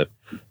tried to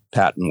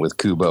patent with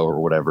Kubo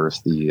or whatever,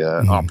 the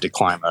Optic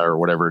Climate or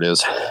whatever it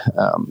is.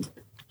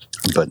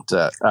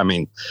 But I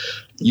mean,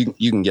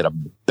 you can get a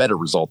better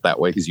result that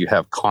way because you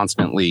have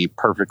constantly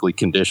perfectly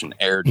conditioned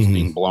air just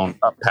being blown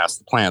up past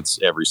the plants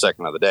every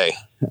second of the day.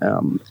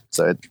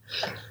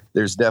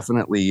 There's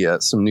definitely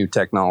some new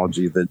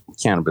technology that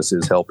cannabis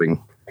is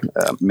helping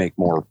make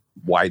more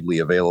widely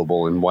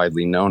available and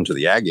widely known to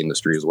the ag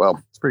industry as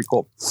well. It's pretty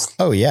cool.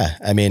 Oh yeah.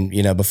 I mean,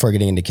 before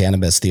getting into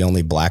cannabis, the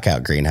only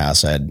blackout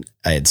greenhouse I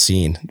had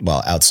seen,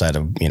 well, outside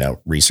of,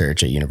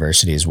 research at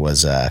universities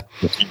was,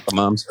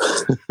 moms,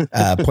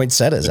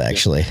 poinsettias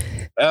actually.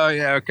 Oh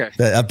yeah. Okay.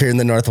 Up here in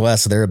the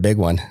Northwest, they're a big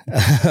one.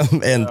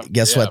 And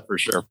guess what? For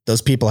sure.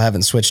 Those people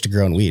haven't switched to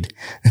growing weed.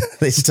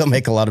 They still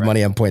make a lot of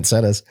money on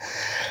poinsettias.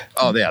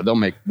 Oh yeah. They'll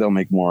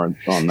make more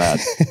on that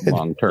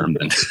long term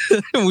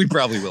than we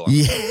probably will.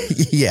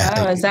 Yeah.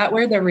 Oh, is that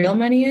where the real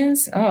money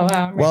is? Oh,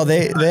 wow. Well,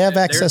 they have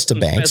access to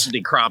banks.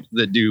 Specialty crops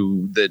that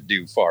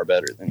do far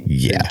better than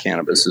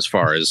cannabis as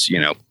far as,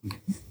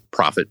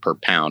 profit per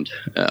pound.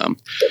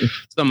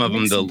 Some of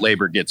them, the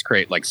labor gets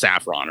like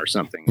saffron or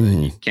something.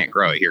 Mm-hmm. You can't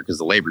grow it here because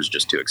the labor is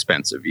just too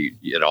expensive.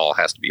 It all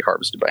has to be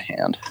harvested by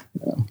hand.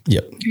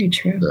 Yep. Very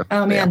true.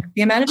 Oh man,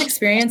 the amount of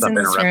experience in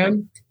this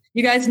room.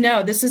 You guys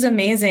know this is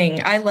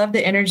amazing. I love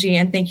the energy,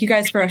 and thank you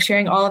guys for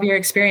sharing all of your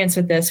experience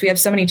with this. We have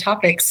so many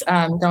topics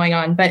going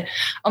on, but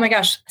oh my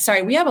gosh,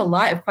 sorry, we have a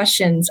lot of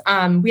questions.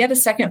 We have a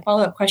second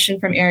follow-up question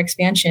from Air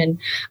Expansion.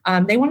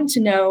 They wanted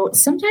to know,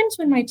 sometimes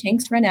when my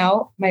tanks run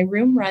out, my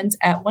room runs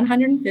at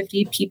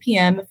 150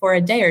 ppm for a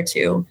day or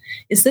two.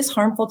 Is this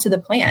harmful to the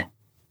plant?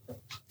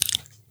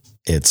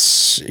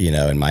 It's,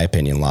 in my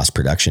opinion, lost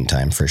production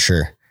time for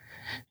sure.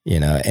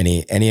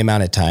 Any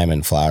amount of time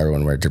in flower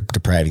when we're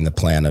depriving the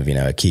plant of,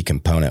 a key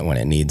component when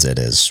it needs it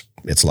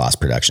it's lost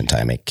production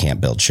time. It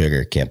can't build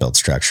sugar, can't build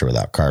structure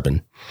without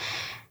carbon.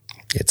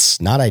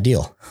 It's not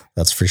ideal.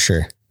 That's for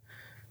sure.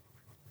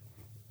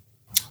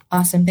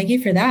 Awesome. Thank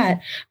you for that.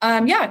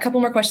 A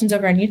couple more questions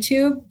over on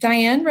YouTube.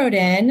 Diane wrote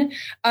in.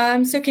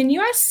 So can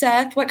you ask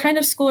Seth what kind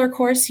of school or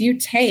course you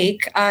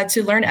take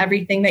to learn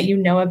everything that you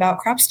know about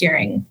crop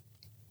steering?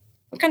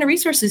 What kind of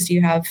resources do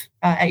you have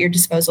at your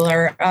disposal,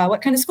 or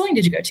what kind of schooling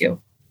did you go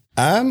to?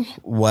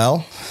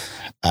 Well,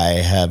 I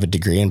have a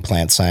degree in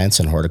plant science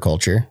and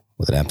horticulture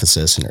with an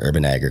emphasis in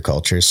urban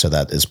agriculture. So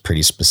that is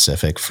pretty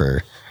specific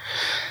for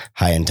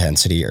high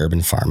intensity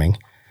urban farming.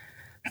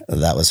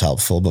 That was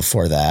helpful.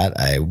 Before that,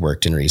 I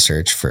worked in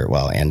research for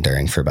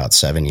about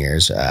 7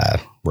 years,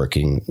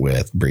 working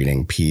with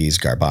breeding peas,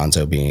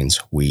 garbanzo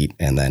beans, wheat,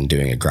 and then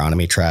doing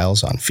agronomy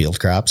trials on field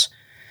crops.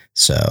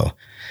 So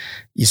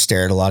you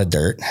stare at a lot of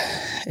dirt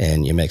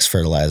and you mix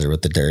fertilizer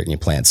with the dirt and you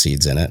plant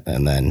seeds in it,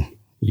 and then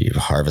you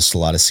harvest a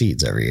lot of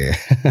seeds every year.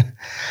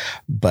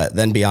 But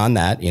then beyond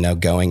that,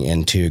 going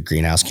into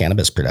greenhouse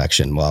cannabis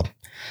production, well,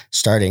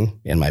 starting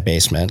in my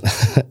basement,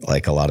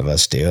 like a lot of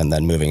us do, and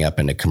then moving up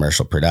into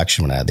commercial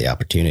production when I had the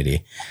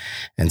opportunity,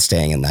 and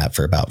staying in that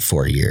for about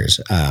 4 years.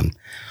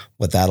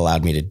 What that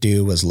allowed me to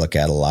do was look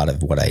at a lot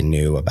of what I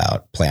knew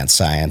about plant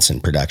science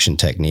and production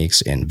techniques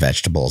in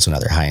vegetables and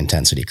other high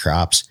intensity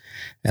crops,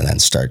 and then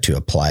start to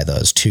apply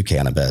those to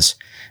cannabis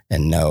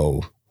and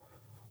know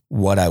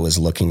what I was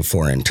looking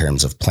for in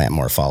terms of plant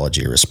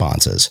morphology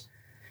responses,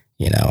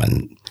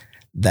 and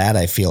that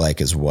I feel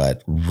like is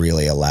what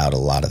really allowed a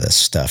lot of this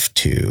stuff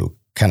to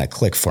kind of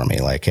click for me.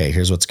 Like, hey,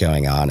 here's what's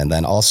going on. And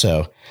then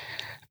also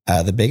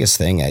the biggest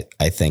thing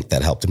I think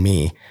that helped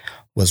me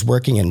was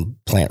working in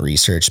plant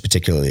research,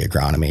 particularly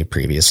agronomy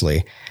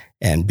previously,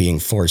 and being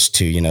forced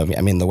to,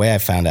 the way I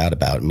found out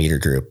about Meter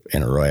Group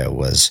in Arroyo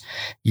was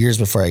years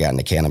before I got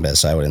into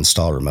cannabis. I would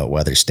install remote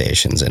weather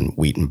stations in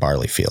wheat and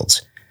barley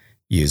fields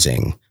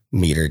using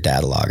meter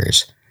data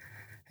loggers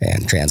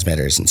and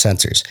transmitters and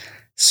sensors.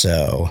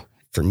 So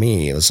for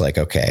me, it was like,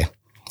 okay,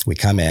 we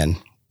come in,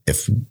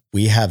 if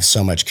we have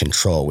so much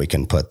control, we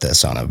can put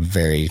this on a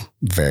very,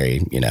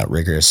 very,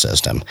 rigorous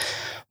system.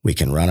 We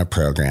can run a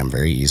program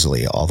very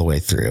easily all the way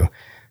through.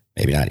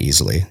 Maybe not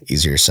easily,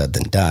 easier said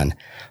than done.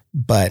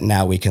 But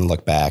now we can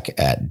look back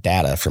at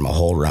data from a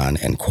whole run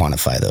and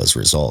quantify those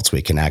results.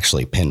 We can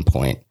actually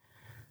pinpoint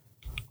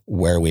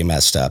where we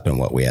messed up and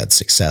what we had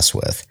success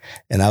with.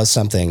 And that was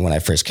something when I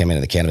first came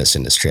into the cannabis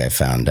industry, I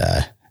found,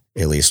 at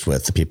least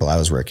with the people I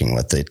was working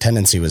with, the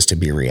tendency was to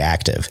be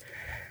reactive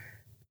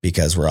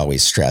because we're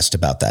always stressed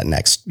about that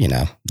next,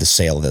 the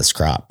sale of this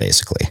crop,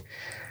 basically.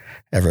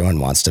 Everyone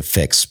wants to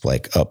fix,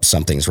 like, oh,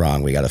 something's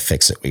wrong. We got to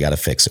fix it. We got to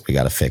fix it. We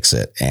got to fix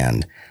it.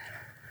 And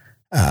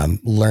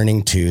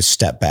learning to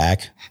step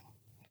back,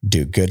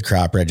 do good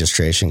crop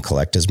registration,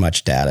 collect as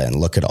much data, and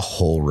look at a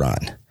whole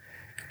run,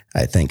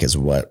 I think is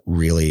what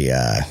really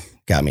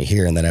got me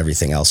here. And then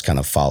everything else kind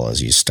of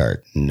follows. You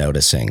start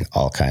noticing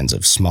all kinds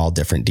of small,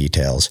 different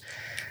details.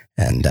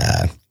 And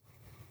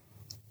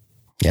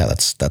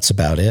that's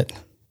about it.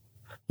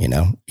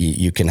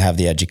 You can have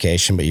the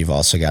education, but you've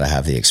also got to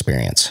have the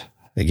experience.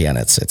 Again,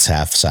 it's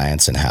half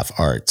science and half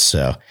art.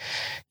 So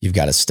you've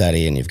got to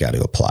study and you've got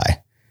to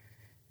apply.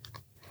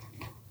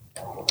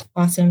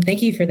 Awesome.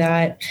 Thank you for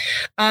that.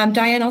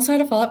 Diane also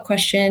had a follow-up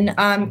question.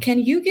 Can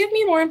you give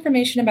me more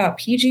information about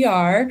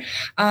PGR?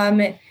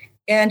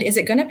 And is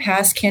it going to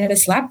pass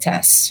cannabis lab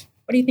tests?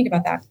 What do you think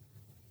about that?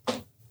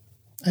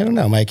 I don't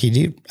know,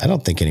 Mikey. I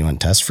don't think anyone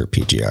tests for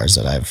PGRs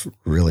that I've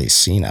really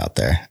seen out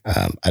there.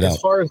 I don't. As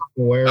far as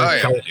I'm aware,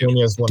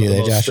 California is one of the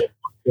most strict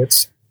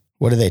markets.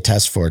 What do they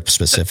test for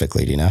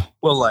specifically? Do you know?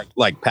 Well,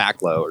 like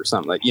Paclo or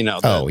something, like,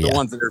 the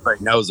ones that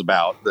everybody knows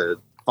about, the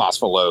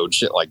phosphoload,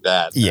 shit like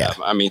that. Yeah.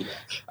 I mean,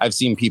 I've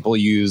seen people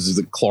use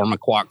the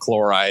chlormequat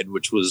chloride,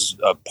 which was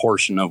a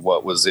portion of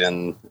what was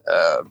in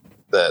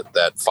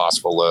that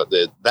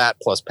phosphoload. That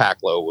plus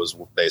Paclo was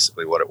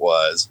basically what it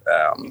was.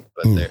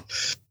 But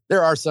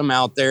there are some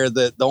out there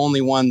that the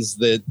only ones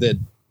that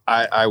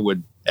I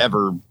would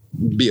ever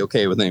be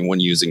okay with anyone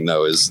using,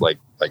 though, is like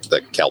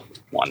the kelp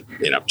one,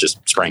 just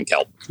spraying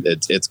kelp.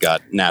 It's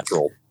got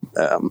natural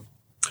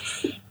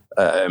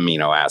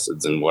amino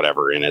acids and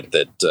whatever in it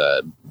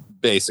that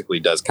basically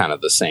does kind of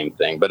the same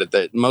thing. But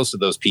most of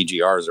those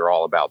PGRs are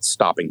all about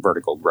stopping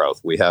vertical growth.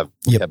 We have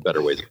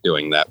better ways of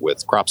doing that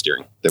with crop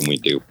steering than we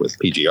do with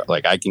PGR.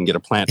 Like, I can get a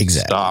plant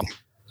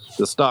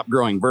to stop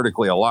growing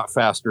vertically a lot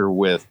faster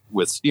with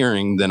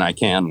steering than I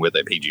can with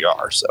a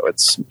PGR. So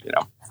it's,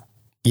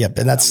 Yep.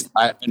 And that's,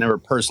 I never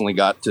personally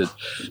got to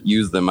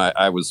use them.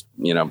 I was,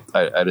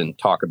 I didn't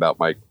talk about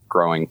my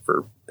growing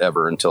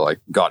forever until I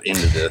got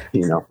into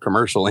the,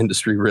 commercial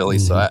industry, really.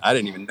 So I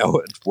didn't even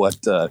know what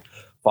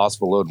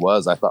phosphoload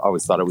was. I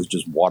always thought it was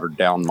just watered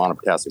down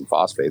monopotassium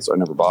phosphate. So I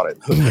never bought it.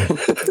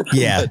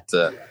 Yeah.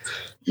 But,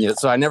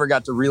 so I never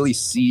got to really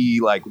see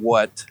like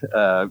what,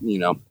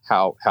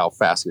 how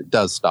fast it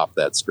does stop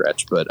that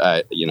stretch. But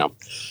I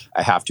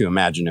have to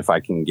imagine if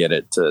I can get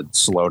it to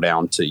slow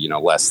down to,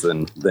 less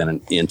than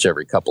an inch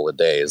every couple of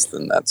days,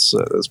 then that's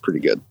pretty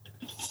good.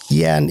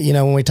 Yeah. And,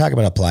 when we talk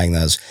about applying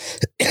those,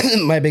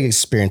 my big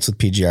experience with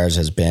PGRs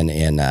has been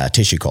in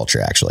tissue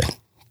culture, actually.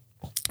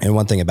 And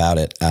one thing about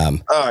it,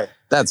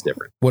 that's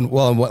different.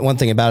 One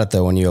thing about it,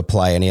 though, when you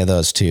apply any of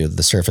those to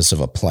the surface of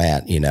a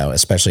plant,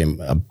 especially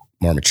a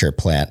more mature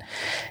plant,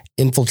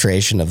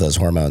 infiltration of those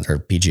hormones or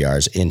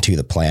PGRs into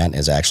the plant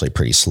is actually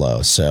pretty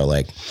slow. So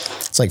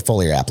it's like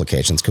foliar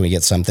applications. Can we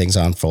get some things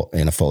on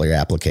in a foliar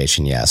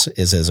application? Yes.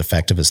 Is it as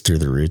effective as through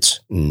the roots?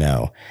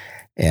 No.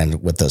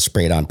 And with those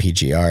sprayed on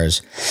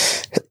PGRs,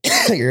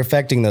 you're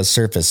affecting those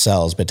surface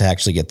cells, but to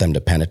actually get them to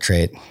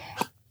penetrate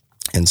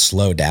and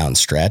slow down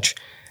stretch,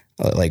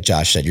 like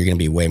Josh said, you're going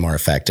to be way more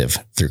effective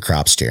through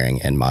crop steering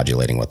and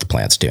modulating what the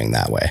plant's doing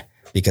that way,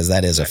 because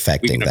that is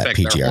affecting that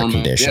PGR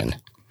condition. Yeah.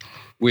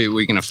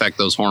 We can affect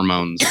those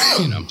hormones,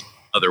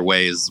 other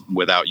ways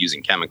without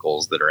using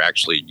chemicals that are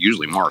actually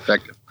usually more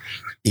effective.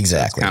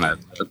 Exactly. Kind of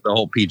the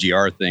whole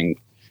PGR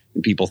thing.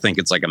 People think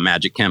it's like a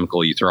magic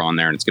chemical you throw on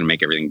there and it's going to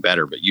make everything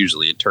better, but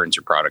usually it turns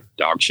your product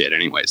dog shit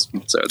anyways.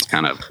 So it's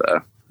kind of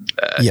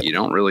you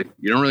don't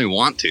really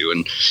want to.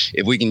 And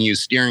if we can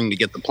use steering to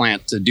get the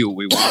plant to do what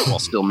we want while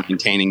still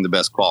maintaining the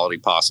best quality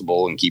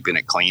possible and keeping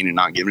it clean and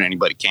not giving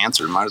anybody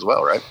cancer, might as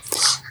well, right?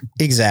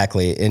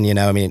 Exactly. And,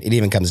 it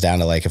even comes down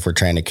to like if we're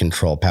trying to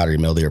control powdery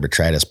mildew or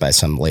botrytis by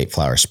some late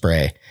flower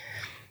spray.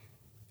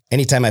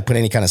 Anytime I put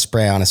any kind of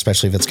spray on,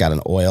 especially if it's got an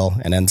oil,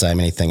 an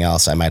enzyme, anything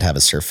else, I might have a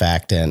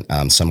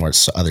surfactant, some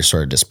other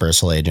sort of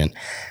dispersal agent.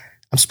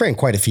 I'm spraying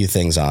quite a few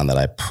things on that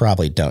I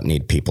probably don't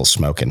need people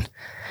smoking.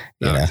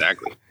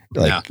 Exactly.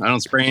 I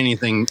don't spray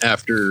anything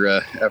after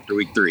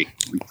week 3,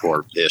 week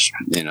 4-ish.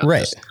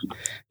 Right.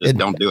 Just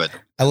don't do it.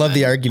 I love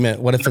the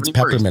argument. What if it's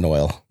peppermint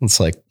oil?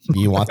 It's like,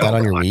 you want that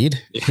on your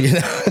weed?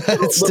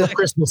 It's still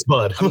Christmas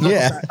bud.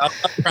 Yeah. I'm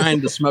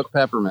trying to smoke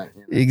peppermint.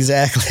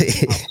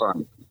 Exactly.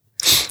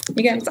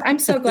 You guys, I'm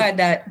so glad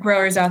that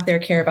growers out there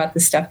care about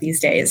this stuff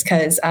these days,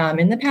 because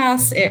in the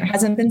past it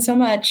hasn't been so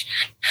much.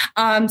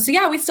 So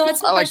yeah, we still had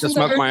some. I like to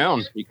smoke my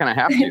own. You kind of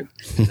have to.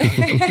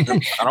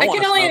 I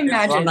can only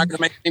imagine. So I'm not going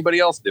to make anybody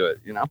else do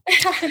it.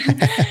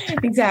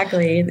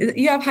 Exactly.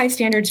 You have high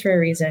standards for a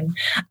reason.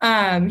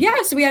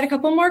 So we had a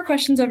couple more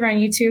questions over on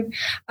YouTube.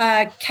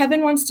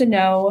 Kevin wants to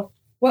know,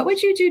 what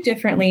would you do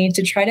differently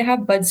to try to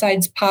have bud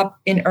sides pop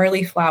in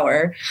early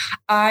flower?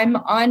 I'm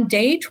on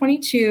day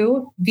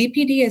 22.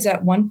 VPD is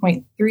at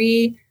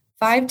 1.3,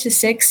 5 to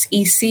 6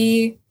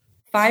 EC,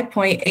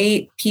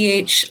 5.8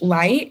 pH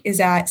light is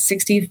at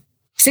 60%.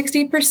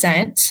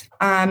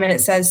 And it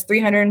says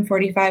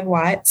 345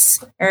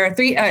 watts or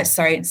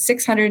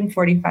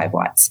 645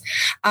 watts.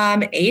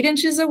 8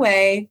 inches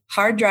away,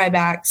 hard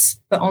drybacks,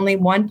 but only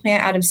one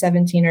plant out of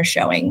 17 are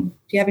showing.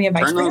 Do you have any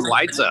advice? Turn those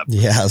lights up.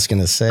 Yeah, I was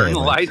going to say. Turn the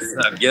lights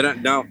up. Get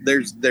it? No,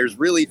 there's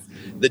really,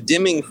 the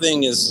dimming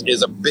thing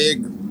is a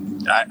big,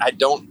 I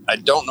don't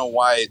know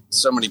why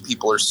so many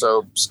people are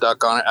so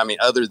stuck on it. I mean,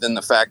 other than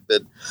the fact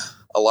that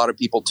a lot of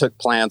people took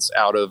plants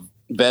out of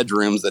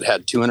bedrooms that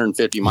had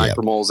 250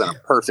 micromoles and a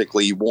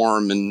perfectly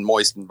warm and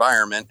moist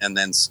environment, and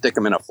then stick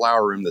them in a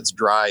flower room that's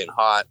dry and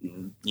hot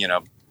and,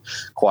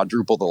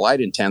 quadruple the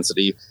light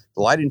intensity.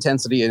 The light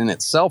intensity in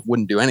itself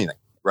wouldn't do anything,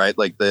 right?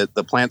 Like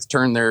the plants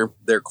turn their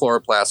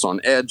chloroplasts on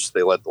edge.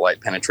 They let the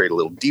light penetrate a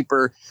little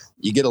deeper.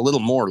 You get a little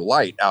more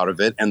light out of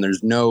it, and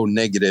there's no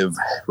negative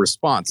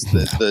response.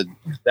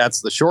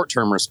 That's the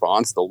short-term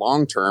response. The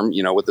long-term,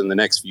 within the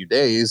next few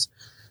days,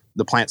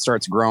 the plant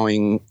starts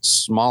growing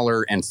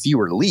smaller and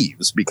fewer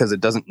leaves because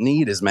it doesn't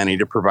need as many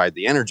to provide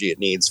the energy it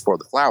needs for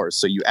the flowers.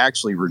 So you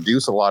actually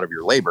reduce a lot of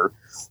your labor.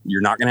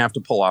 You're not going to have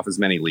to pull off as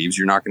many leaves.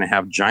 You're not going to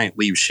have giant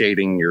leaves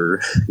shading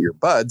your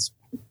buds.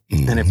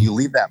 And if you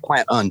leave that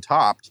plant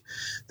untopped,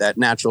 that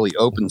naturally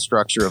open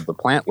structure of the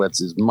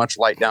plantlets is much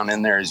light down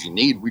in there as you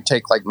need. We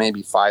take like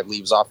maybe 5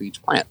 leaves off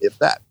each plant, if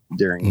that,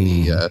 during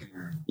the,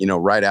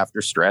 right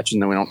after stretch.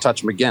 And then we don't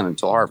touch them again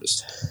until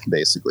harvest,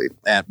 basically.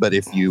 But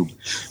if you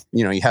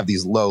have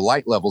these low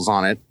light levels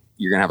on it,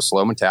 you're going to have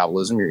slow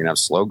metabolism, you're going to have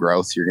slow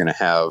growth, you're going to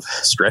have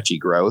stretchy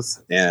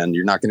growth, and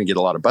you're not going to get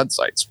a lot of bud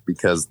sites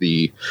because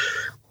the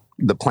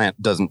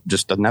plant doesn't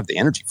have the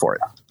energy for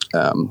it.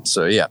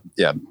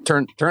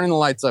 Turning the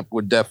lights up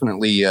would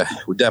definitely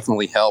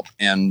help.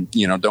 And,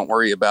 don't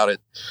worry about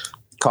it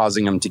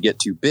causing them to get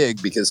too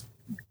big, because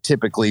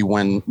typically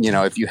when,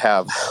 if you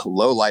have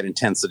low light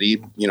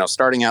intensity,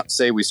 starting out,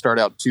 say we start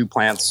out 2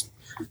 plants,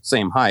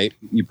 same height,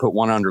 you put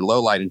one under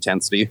low light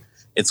intensity,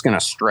 it's going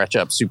to stretch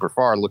up super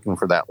far looking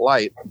for that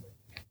light.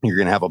 You're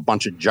going to have a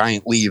bunch of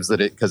giant leaves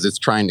because it's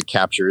trying to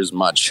capture as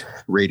much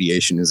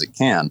radiation as it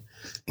can.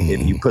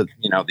 If you put,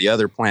 the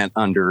other plant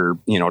under,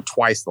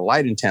 twice the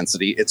light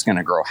intensity, it's going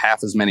to grow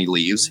half as many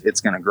leaves.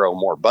 It's going to grow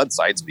more bud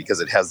sites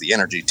because it has the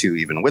energy to,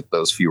 even with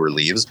those fewer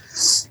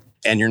leaves.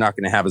 And you're not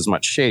going to have as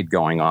much shade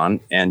going on,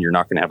 and you're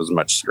not going to have as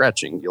much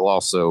stretching. You'll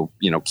also,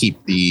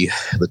 keep the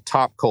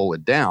top cola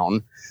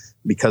down,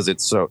 because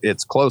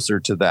it's closer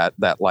to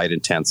that light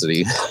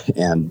intensity,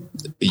 and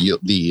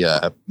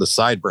the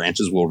side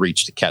branches will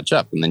reach to catch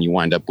up, and then you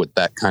wind up with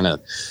that kind of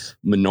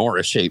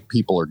menorah shape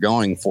people are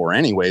going for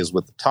anyways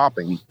with the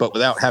topping, but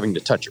without having to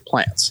touch your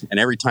plants. And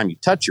every time you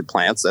touch your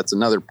plants, that's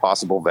another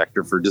possible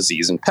vector for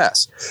disease and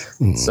pests.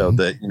 So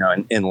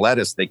that in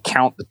lettuce they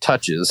count the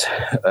touches,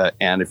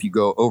 and if you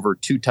go over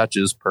 2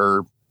 touches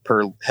per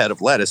head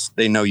of lettuce,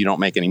 they know you don't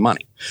make any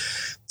money.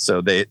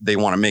 So they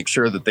want to make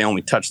sure that they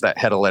only touch that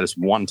head of lettuce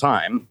one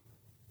time.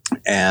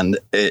 And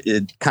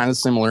it kind of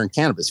similar in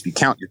cannabis. If you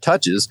count your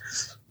touches,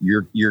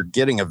 you're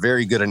getting a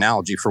very good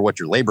analogy for what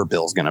your labor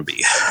bill is going to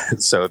be.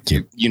 So if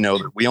you know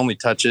that we only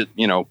touch it,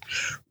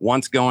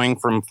 once going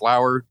from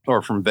flower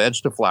or from veg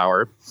to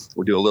flower,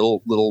 we'll do a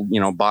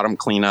little bottom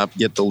cleanup,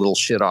 get the little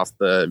shit off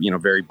the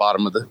very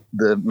bottom of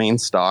the main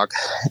stalk,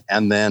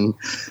 and then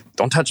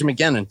don't touch them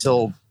again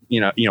until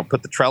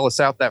put the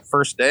trellis out that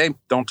first day.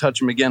 Don't touch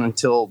them again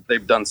until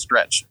they've done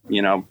stretch.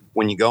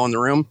 When you go in the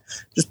room,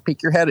 just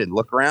peek your head in,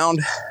 look around,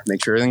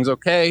 make sure everything's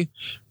okay.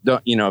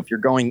 Don't, if you're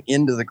going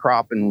into the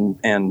crop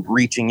and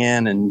reaching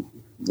in and,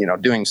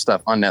 doing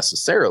stuff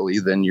unnecessarily,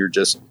 then you're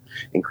just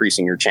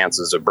increasing your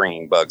chances of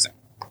bringing bugs in,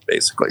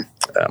 basically.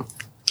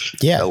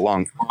 A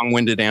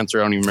long-winded answer.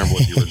 I don't even remember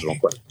what the original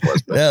question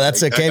was. But no,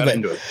 that's okay.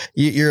 But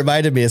you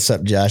reminded me of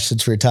something, Josh,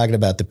 since we were talking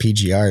about the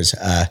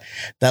PGRs.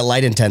 That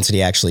light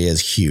intensity actually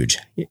is huge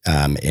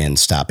in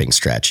stopping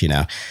stretch.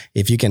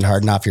 If you can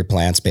harden off your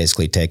plants,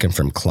 basically take them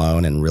from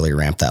clone and really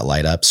ramp that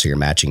light up so you're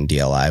matching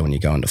DLI when you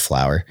go into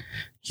flower,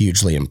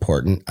 hugely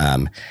important.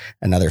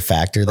 Another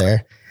factor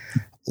there,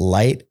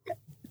 light,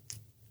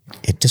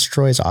 it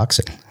destroys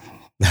auxin.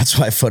 That's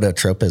why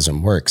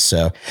phototropism works.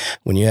 So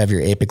when you have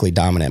your apically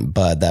dominant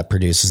bud, that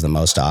produces the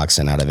most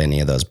auxin out of any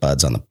of those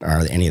buds or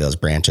any of those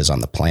branches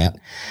on the plant.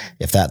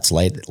 If that's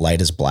light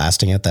is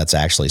blasting it, that's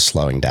actually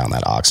slowing down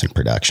that auxin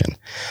production.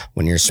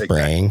 When you're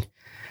spraying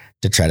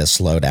to try to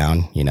slow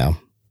down,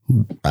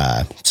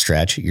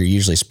 stretch, you're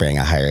usually spraying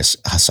a higher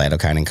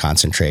cytokinin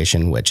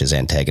concentration, which is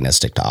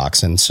antagonistic to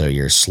auxin. So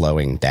you're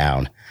slowing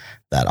down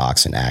that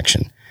auxin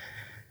action.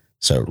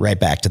 So right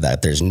back to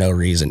that, there's no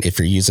reason, if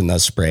you're using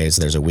those sprays,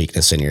 there's a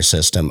weakness in your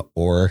system,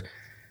 or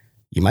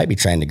you might be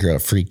trying to grow a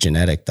freak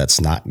genetic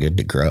that's not good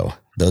to grow.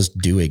 Those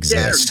do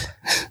exist.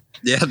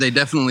 Yeah, they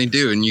definitely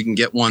do. And you can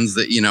get ones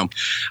that,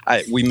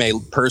 we may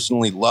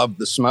personally love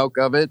the smoke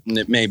of it, and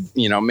it may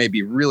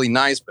be really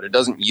nice, but it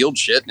doesn't yield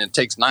shit. And it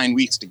takes 9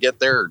 weeks to get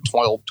there, or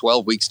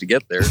 12 weeks to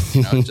get there.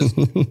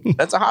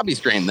 That's a hobby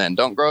strain then.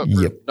 Don't grow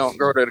it don't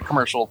grow it at a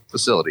commercial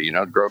facility,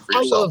 grow it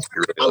for yourself.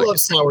 I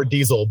love sour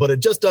diesel, but it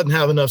just doesn't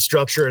have enough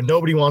structure and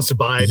nobody wants to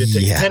buy it. It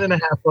takes 10 and a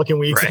half fucking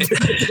weeks. Right.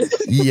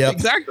 Yep.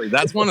 Exactly.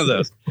 That's one of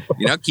those,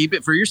 keep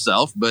it for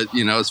yourself. But,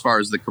 as far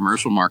as the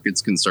commercial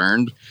market's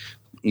concerned,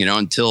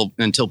 until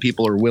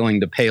people are willing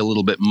to pay a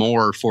little bit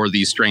more for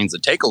these strains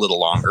that take a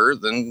little longer,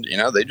 then,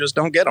 they just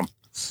don't get them.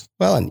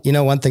 Well, and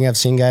one thing I've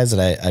seen, guys,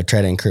 that I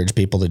try to encourage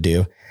people to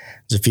do,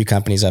 there's a few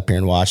companies up here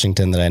in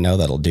Washington that I know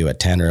that'll do a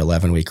 10 or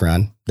 11 week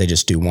run. They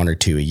just do 1 or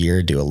 2 a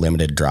year, do a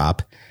limited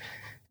drop,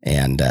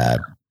 and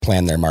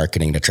plan their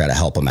marketing to try to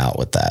help them out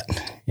with that,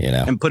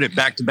 and put it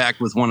back to back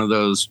with one of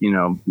those,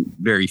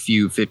 very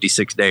few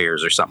 56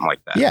 dayers or something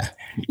like that. Yeah.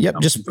 Yep.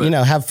 Just,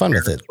 have fun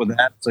with it. With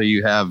that. So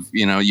you have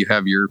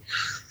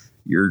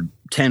your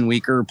 10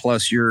 weeker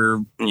plus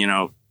your,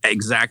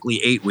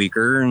 exactly 8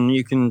 weeker, and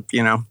you can,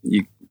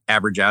 you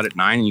average out at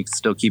 9 and you can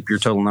still keep your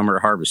total number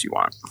of harvests you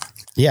want.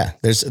 Yeah.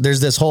 There's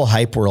this whole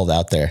hype world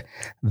out there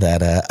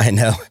that I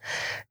know,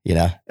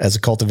 as a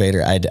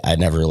cultivator, I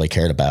never really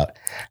cared about.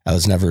 I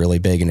was never really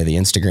big into the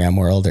Instagram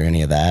world or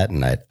any of that.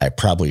 And I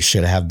probably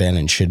should have been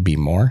and should be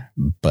more,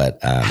 but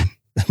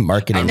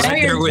marketing. I'm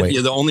right there with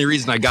you. The only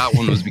reason I got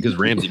one was because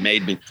Ramsey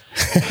made me.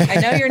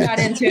 I know you're not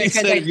into it.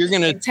 If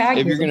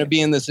you're gonna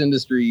be in this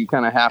industry, you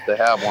kind of have to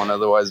have one.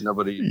 Otherwise,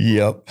 nobody.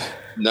 Yep.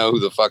 know who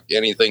the fuck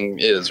anything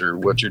is or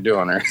what you're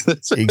doing. Or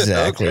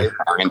Exactly. Okay,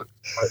 fine.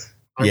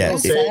 I will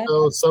say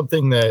though,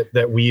 something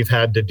that we've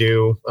had to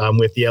do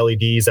with the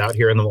LEDs out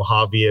here in the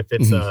Mojave, if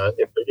it's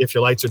if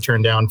your lights are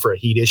turned down for a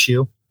heat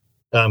issue,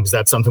 because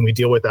that's something we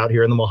deal with out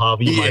here in the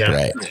Mojave. You might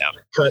have to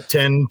cut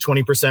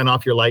 10-20%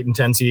 off your light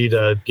intensity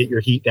to get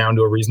your heat down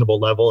to a reasonable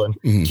level and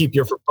keep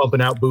you from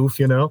pumping out boof,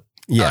 you know?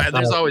 Yeah.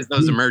 There's always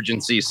those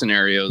emergency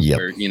scenarios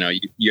where, you know,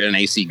 an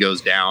AC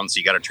goes down, so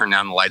you got to turn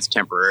down the lights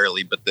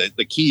temporarily. But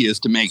the key is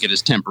to make it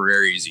as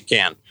temporary as you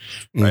can,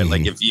 right?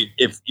 Like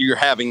if you're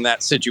having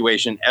that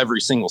situation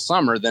every single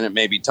summer, then it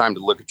may be time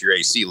to look at your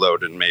AC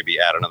load and maybe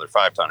add another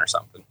 5-ton or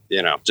something,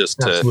 you know, just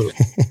to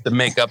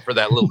make up for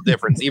that little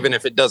difference. Even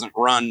if it doesn't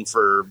run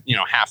for, you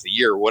know, half the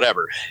year or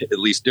whatever, at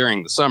least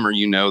during the summer,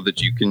 you know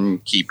that you can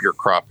keep your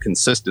crop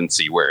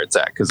consistency where it's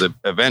at. Because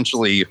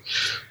eventually,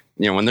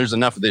 you know, when there's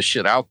enough of this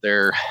shit out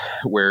there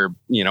where,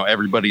 you know,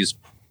 everybody's,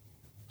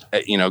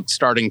 you know,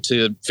 starting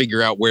to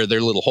figure out where their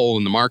little hole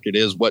in the market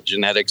is, what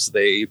genetics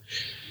they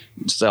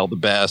sell the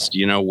best,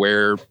 you know,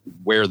 where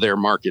their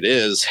market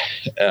is,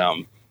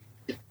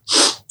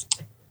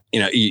 you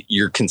know,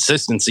 your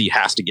consistency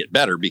has to get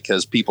better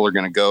because people are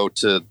going to go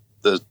to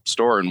the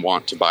store and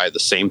want to buy the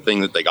same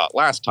thing that they got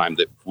last time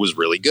that was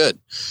really good.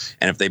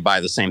 And if they buy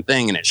the same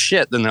thing and it's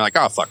shit, then they're like,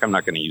 oh, fuck, I'm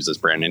not going to use this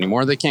brand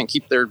anymore. They can't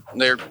keep their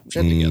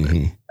shit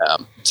together.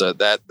 So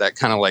that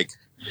kind of like,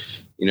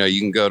 you know, you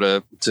can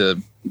go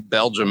to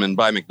Belgium and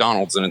buy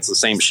McDonald's and it's the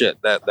same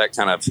shit. That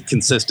kind of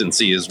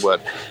consistency is what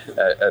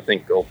I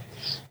think will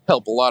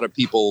help a lot of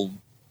people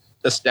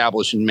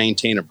establish and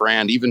maintain a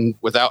brand, even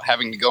without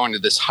having to go into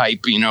this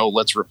hype, you know,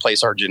 let's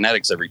replace our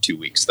genetics every 2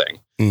 weeks thing.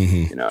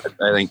 You know,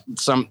 I think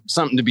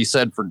something to be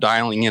said for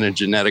dialing in a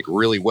genetic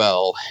really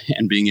well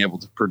and being able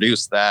to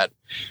produce that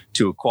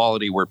to a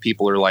quality where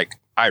people are like,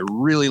 I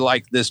really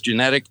like this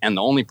genetic, and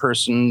the only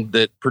person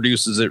that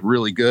produces it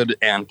really good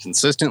and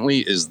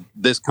consistently is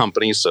this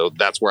company, so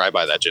that's where I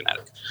buy that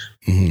genetic.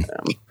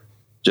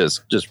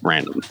 Just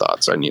random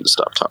thoughts. I need to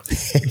stop talking.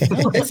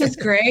 Oh, this is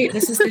great.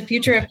 This is the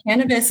future of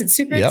cannabis. It's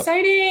super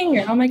exciting.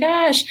 Oh my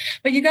gosh.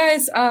 But you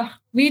guys,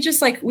 we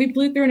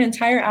blew through an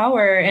entire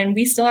hour and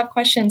we still have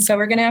questions. So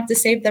we're going to have to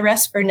save the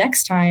rest for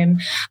next time.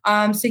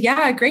 So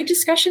yeah, great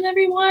discussion,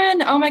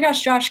 everyone. Oh my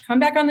gosh, Josh, come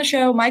back on the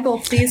show. Michael,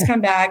 please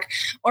come back.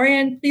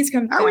 Orion, please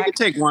come back. We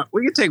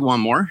could take one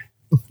more.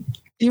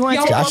 You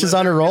want Josh is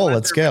on a roll.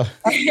 Let's go.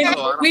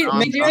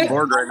 I'm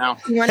bored right now.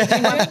 You want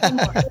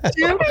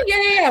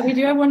yeah, we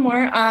do have one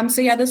more. So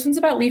yeah, this one's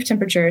about leaf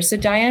temperature. So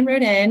Diane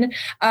wrote in,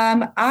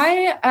 how can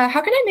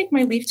I make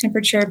my leaf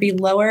temperature be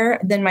lower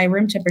than my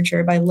room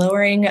temperature by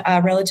lowering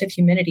relative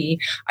humidity?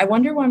 I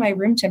wonder why my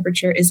room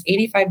temperature is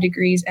 85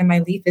 degrees and my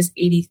leaf is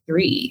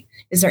 83.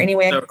 Is there any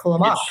way I can cool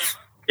them off?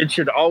 It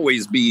should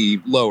always be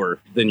lower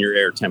than your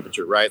air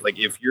temperature, right? Like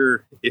if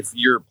your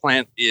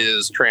plant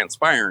is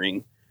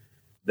transpiring,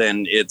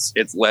 then it's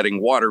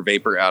letting water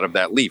vapor out of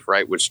that leaf,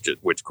 right? Which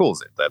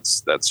cools it.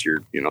 That's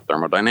your, you know,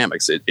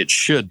 thermodynamics. It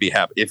should be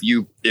happy. If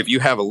you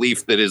have a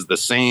leaf that is the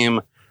same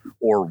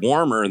or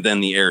warmer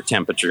than the air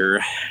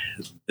temperature,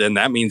 then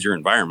that means your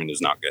environment is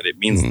not good. It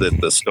means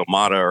that the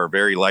stomata are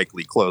very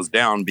likely closed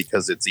down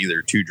because it's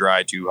either too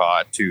dry, too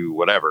hot, too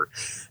whatever.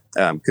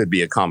 Could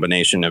be a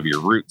combination of your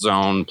root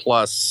zone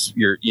plus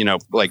your, you know,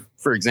 like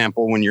for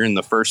example, when you're in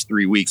the first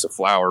 3 weeks of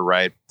flower,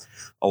 right?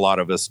 A lot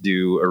of us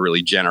do a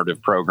really generative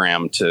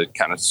program to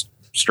kind of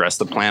stress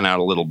the plant out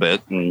a little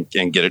bit and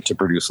get it to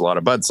produce a lot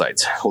of bud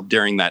sites. Well,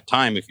 during that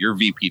time, if your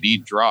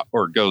VPD drop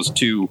or goes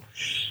too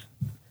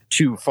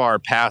far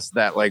past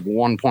that like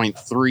 1.3,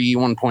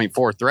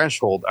 1.4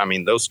 threshold, I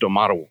mean, those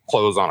stomata will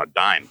close on a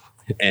dime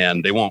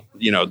and they won't,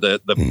 you know, the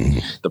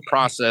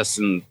process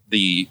and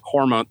the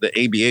hormone, the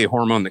ABA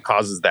hormone that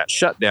causes that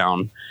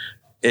shutdown,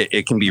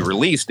 it can be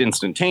released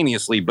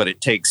instantaneously, but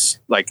it takes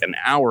like an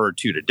hour or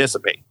two to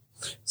dissipate.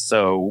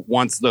 So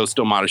once those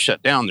stomata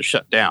shut down, they're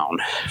shut down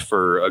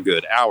for a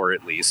good hour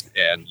at least,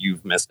 and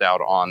you've missed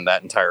out on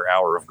that entire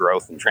hour of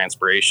growth and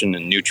transpiration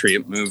and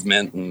nutrient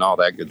movement and all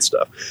that good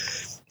stuff.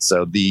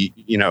 So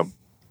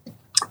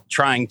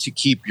trying to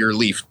keep your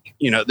leaf,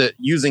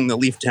 using the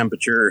leaf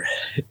temperature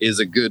is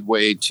a good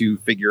way to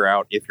figure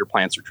out if your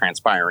plants are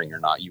transpiring or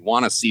not. You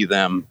want to see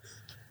them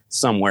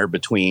somewhere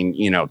between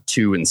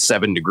 2 and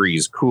 7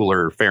 degrees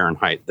cooler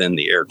Fahrenheit than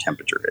the air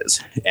temperature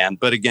is.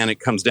 But again, it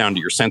comes down to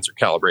your sensor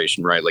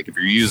calibration, right? Like if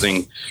you're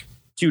using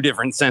 2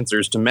 different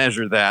sensors to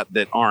measure that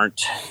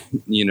aren't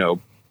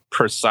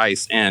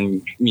precise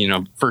and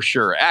for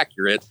sure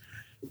accurate,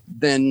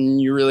 then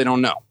you really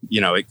don't know.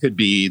 It could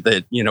be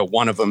that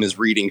one of them is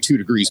reading 2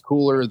 degrees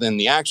cooler than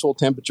the actual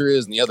temperature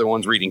is, and the other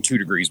one's reading 2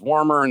 degrees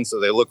warmer, and so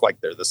they look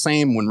like they're the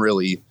same when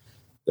really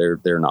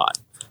they're not.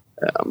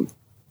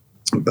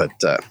 I'll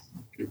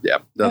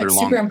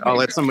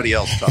let somebody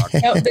else talk.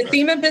 No, the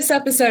theme of this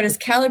episode is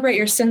calibrate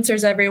your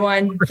sensors,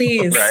 everyone,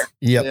 please. Right.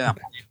 Yep. Yeah.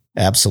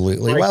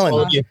 Absolutely.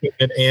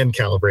 And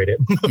calibrate it.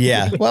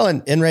 Yeah. Well,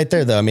 and right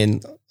there though, I mean,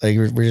 like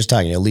we're just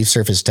talking, leaf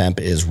surface temp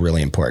is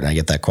really important. I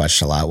get that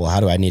question a lot. Well, how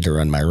do I need to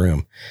run my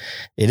room?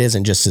 It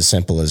isn't just as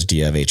simple as do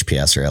you have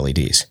HPS or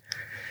LEDs?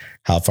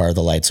 How far are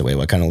the lights away?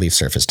 What kind of leaf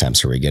surface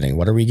temps are we getting?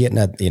 What are we getting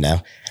at,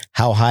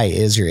 how high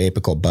is your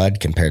apical bud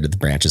compared to the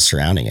branches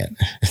surrounding it?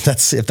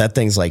 If that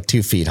thing's like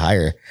 2 feet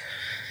higher,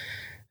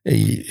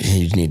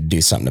 you need to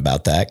do something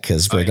about that,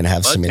 because we're going to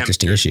have some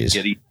interesting issues.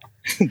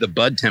 The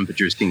bud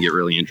temperatures can get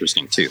really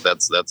interesting too.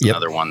 That's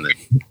another one that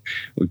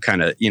we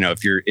kind of,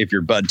 if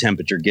your bud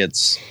temperature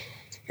gets,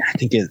 I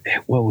think it's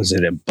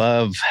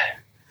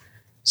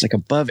like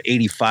above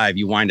 85,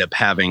 you wind up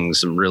having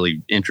some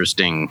really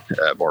interesting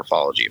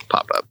morphology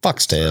pop up.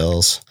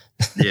 Foxtails.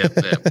 Yeah,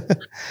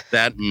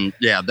 that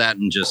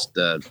and just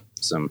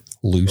some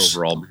loose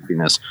overall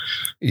goofiness.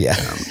 Yeah.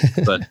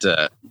 But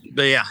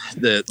yeah,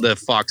 the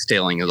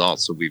foxtailing is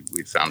also, we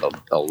found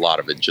a lot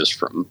of it just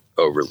from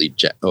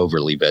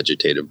overly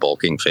vegetative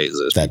bulking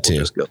phases. That too.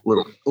 Just go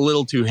a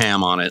little too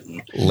ham on it.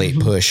 And late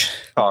push.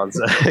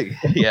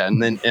 Yeah,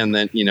 and then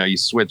you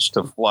switch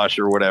to flush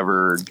or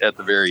whatever at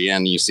the very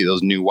end. You see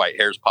those new white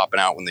hairs popping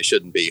out when they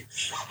shouldn't be.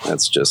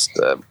 That's just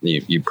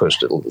you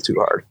pushed it a little too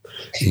hard.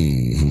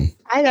 Mm-hmm.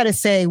 I gotta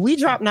say, we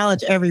drop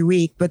knowledge every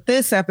week, but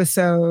this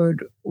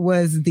episode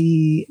was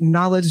the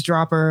knowledge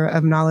dropper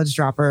of knowledge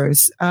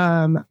droppers.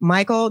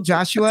 Michael,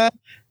 Joshua,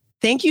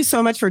 thank you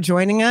so much for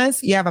joining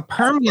us. You have a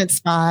permanent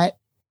spot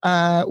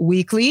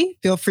weekly.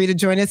 Feel free to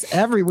join us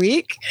every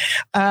week.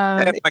 If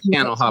I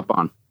can, I'll hop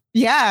on.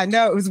 Yeah,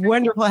 no, it was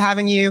wonderful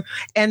having you.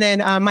 And then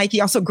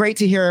Mikey, also great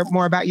to hear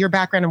more about your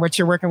background and what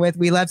you're working with.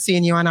 We love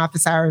seeing you on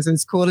office hours. It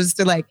was cool just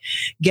to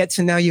get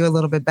to know you a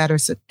little bit better.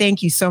 So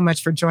thank you so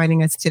much for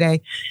joining us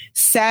today.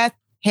 Seth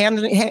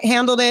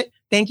handled it.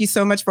 Thank you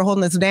so much for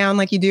holding us down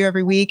like you do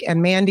every week.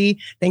 And Mandy,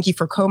 thank you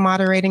for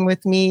co-moderating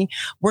with me.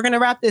 We're going to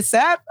wrap this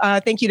up.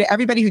 Thank you to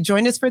everybody who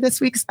joined us for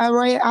this week's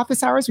Roya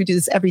Office Hours. We do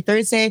this every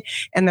Thursday.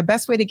 And the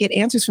best way to get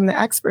answers from the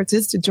experts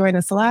is to join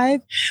us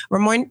live.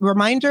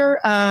 Reminder,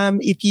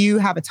 if you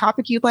have a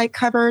topic you'd like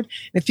covered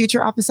in a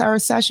future Office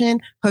Hours session,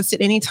 post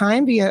it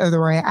anytime via the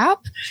Roya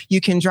app.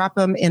 You can drop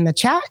them in the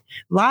chat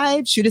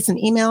live, shoot us an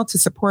email to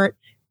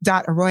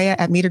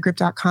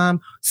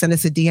support.arroya@metergroup.com. Send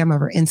us a DM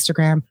over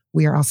Instagram.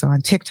 We are also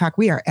on TikTok.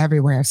 We are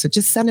everywhere. So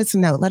just send us a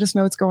note. Let us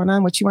know what's going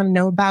on, what you want to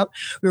know about.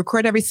 We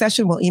record every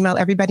session. We'll email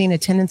everybody in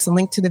attendance a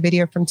link to the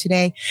video from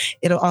today.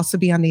 It'll also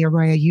be on the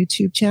Arroya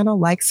YouTube channel.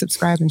 Like,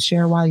 subscribe, and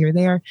share while you're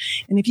there.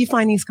 And if you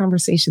find these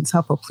conversations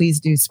helpful, please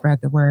do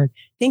spread the word.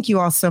 Thank you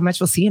all so much.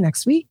 We'll see you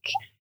next week.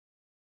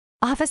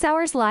 Office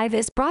Hours Live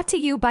is brought to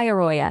you by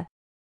Arroya,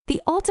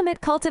 the ultimate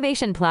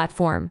cultivation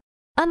platform.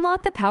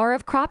 Unlock the power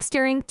of crop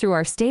steering through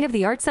our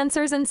state-of-the-art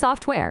sensors and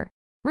software.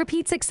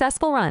 Repeat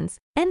successful runs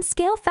and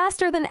scale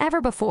faster than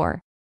ever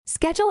before.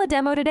 Schedule a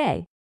demo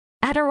today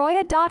at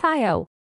arroya.io.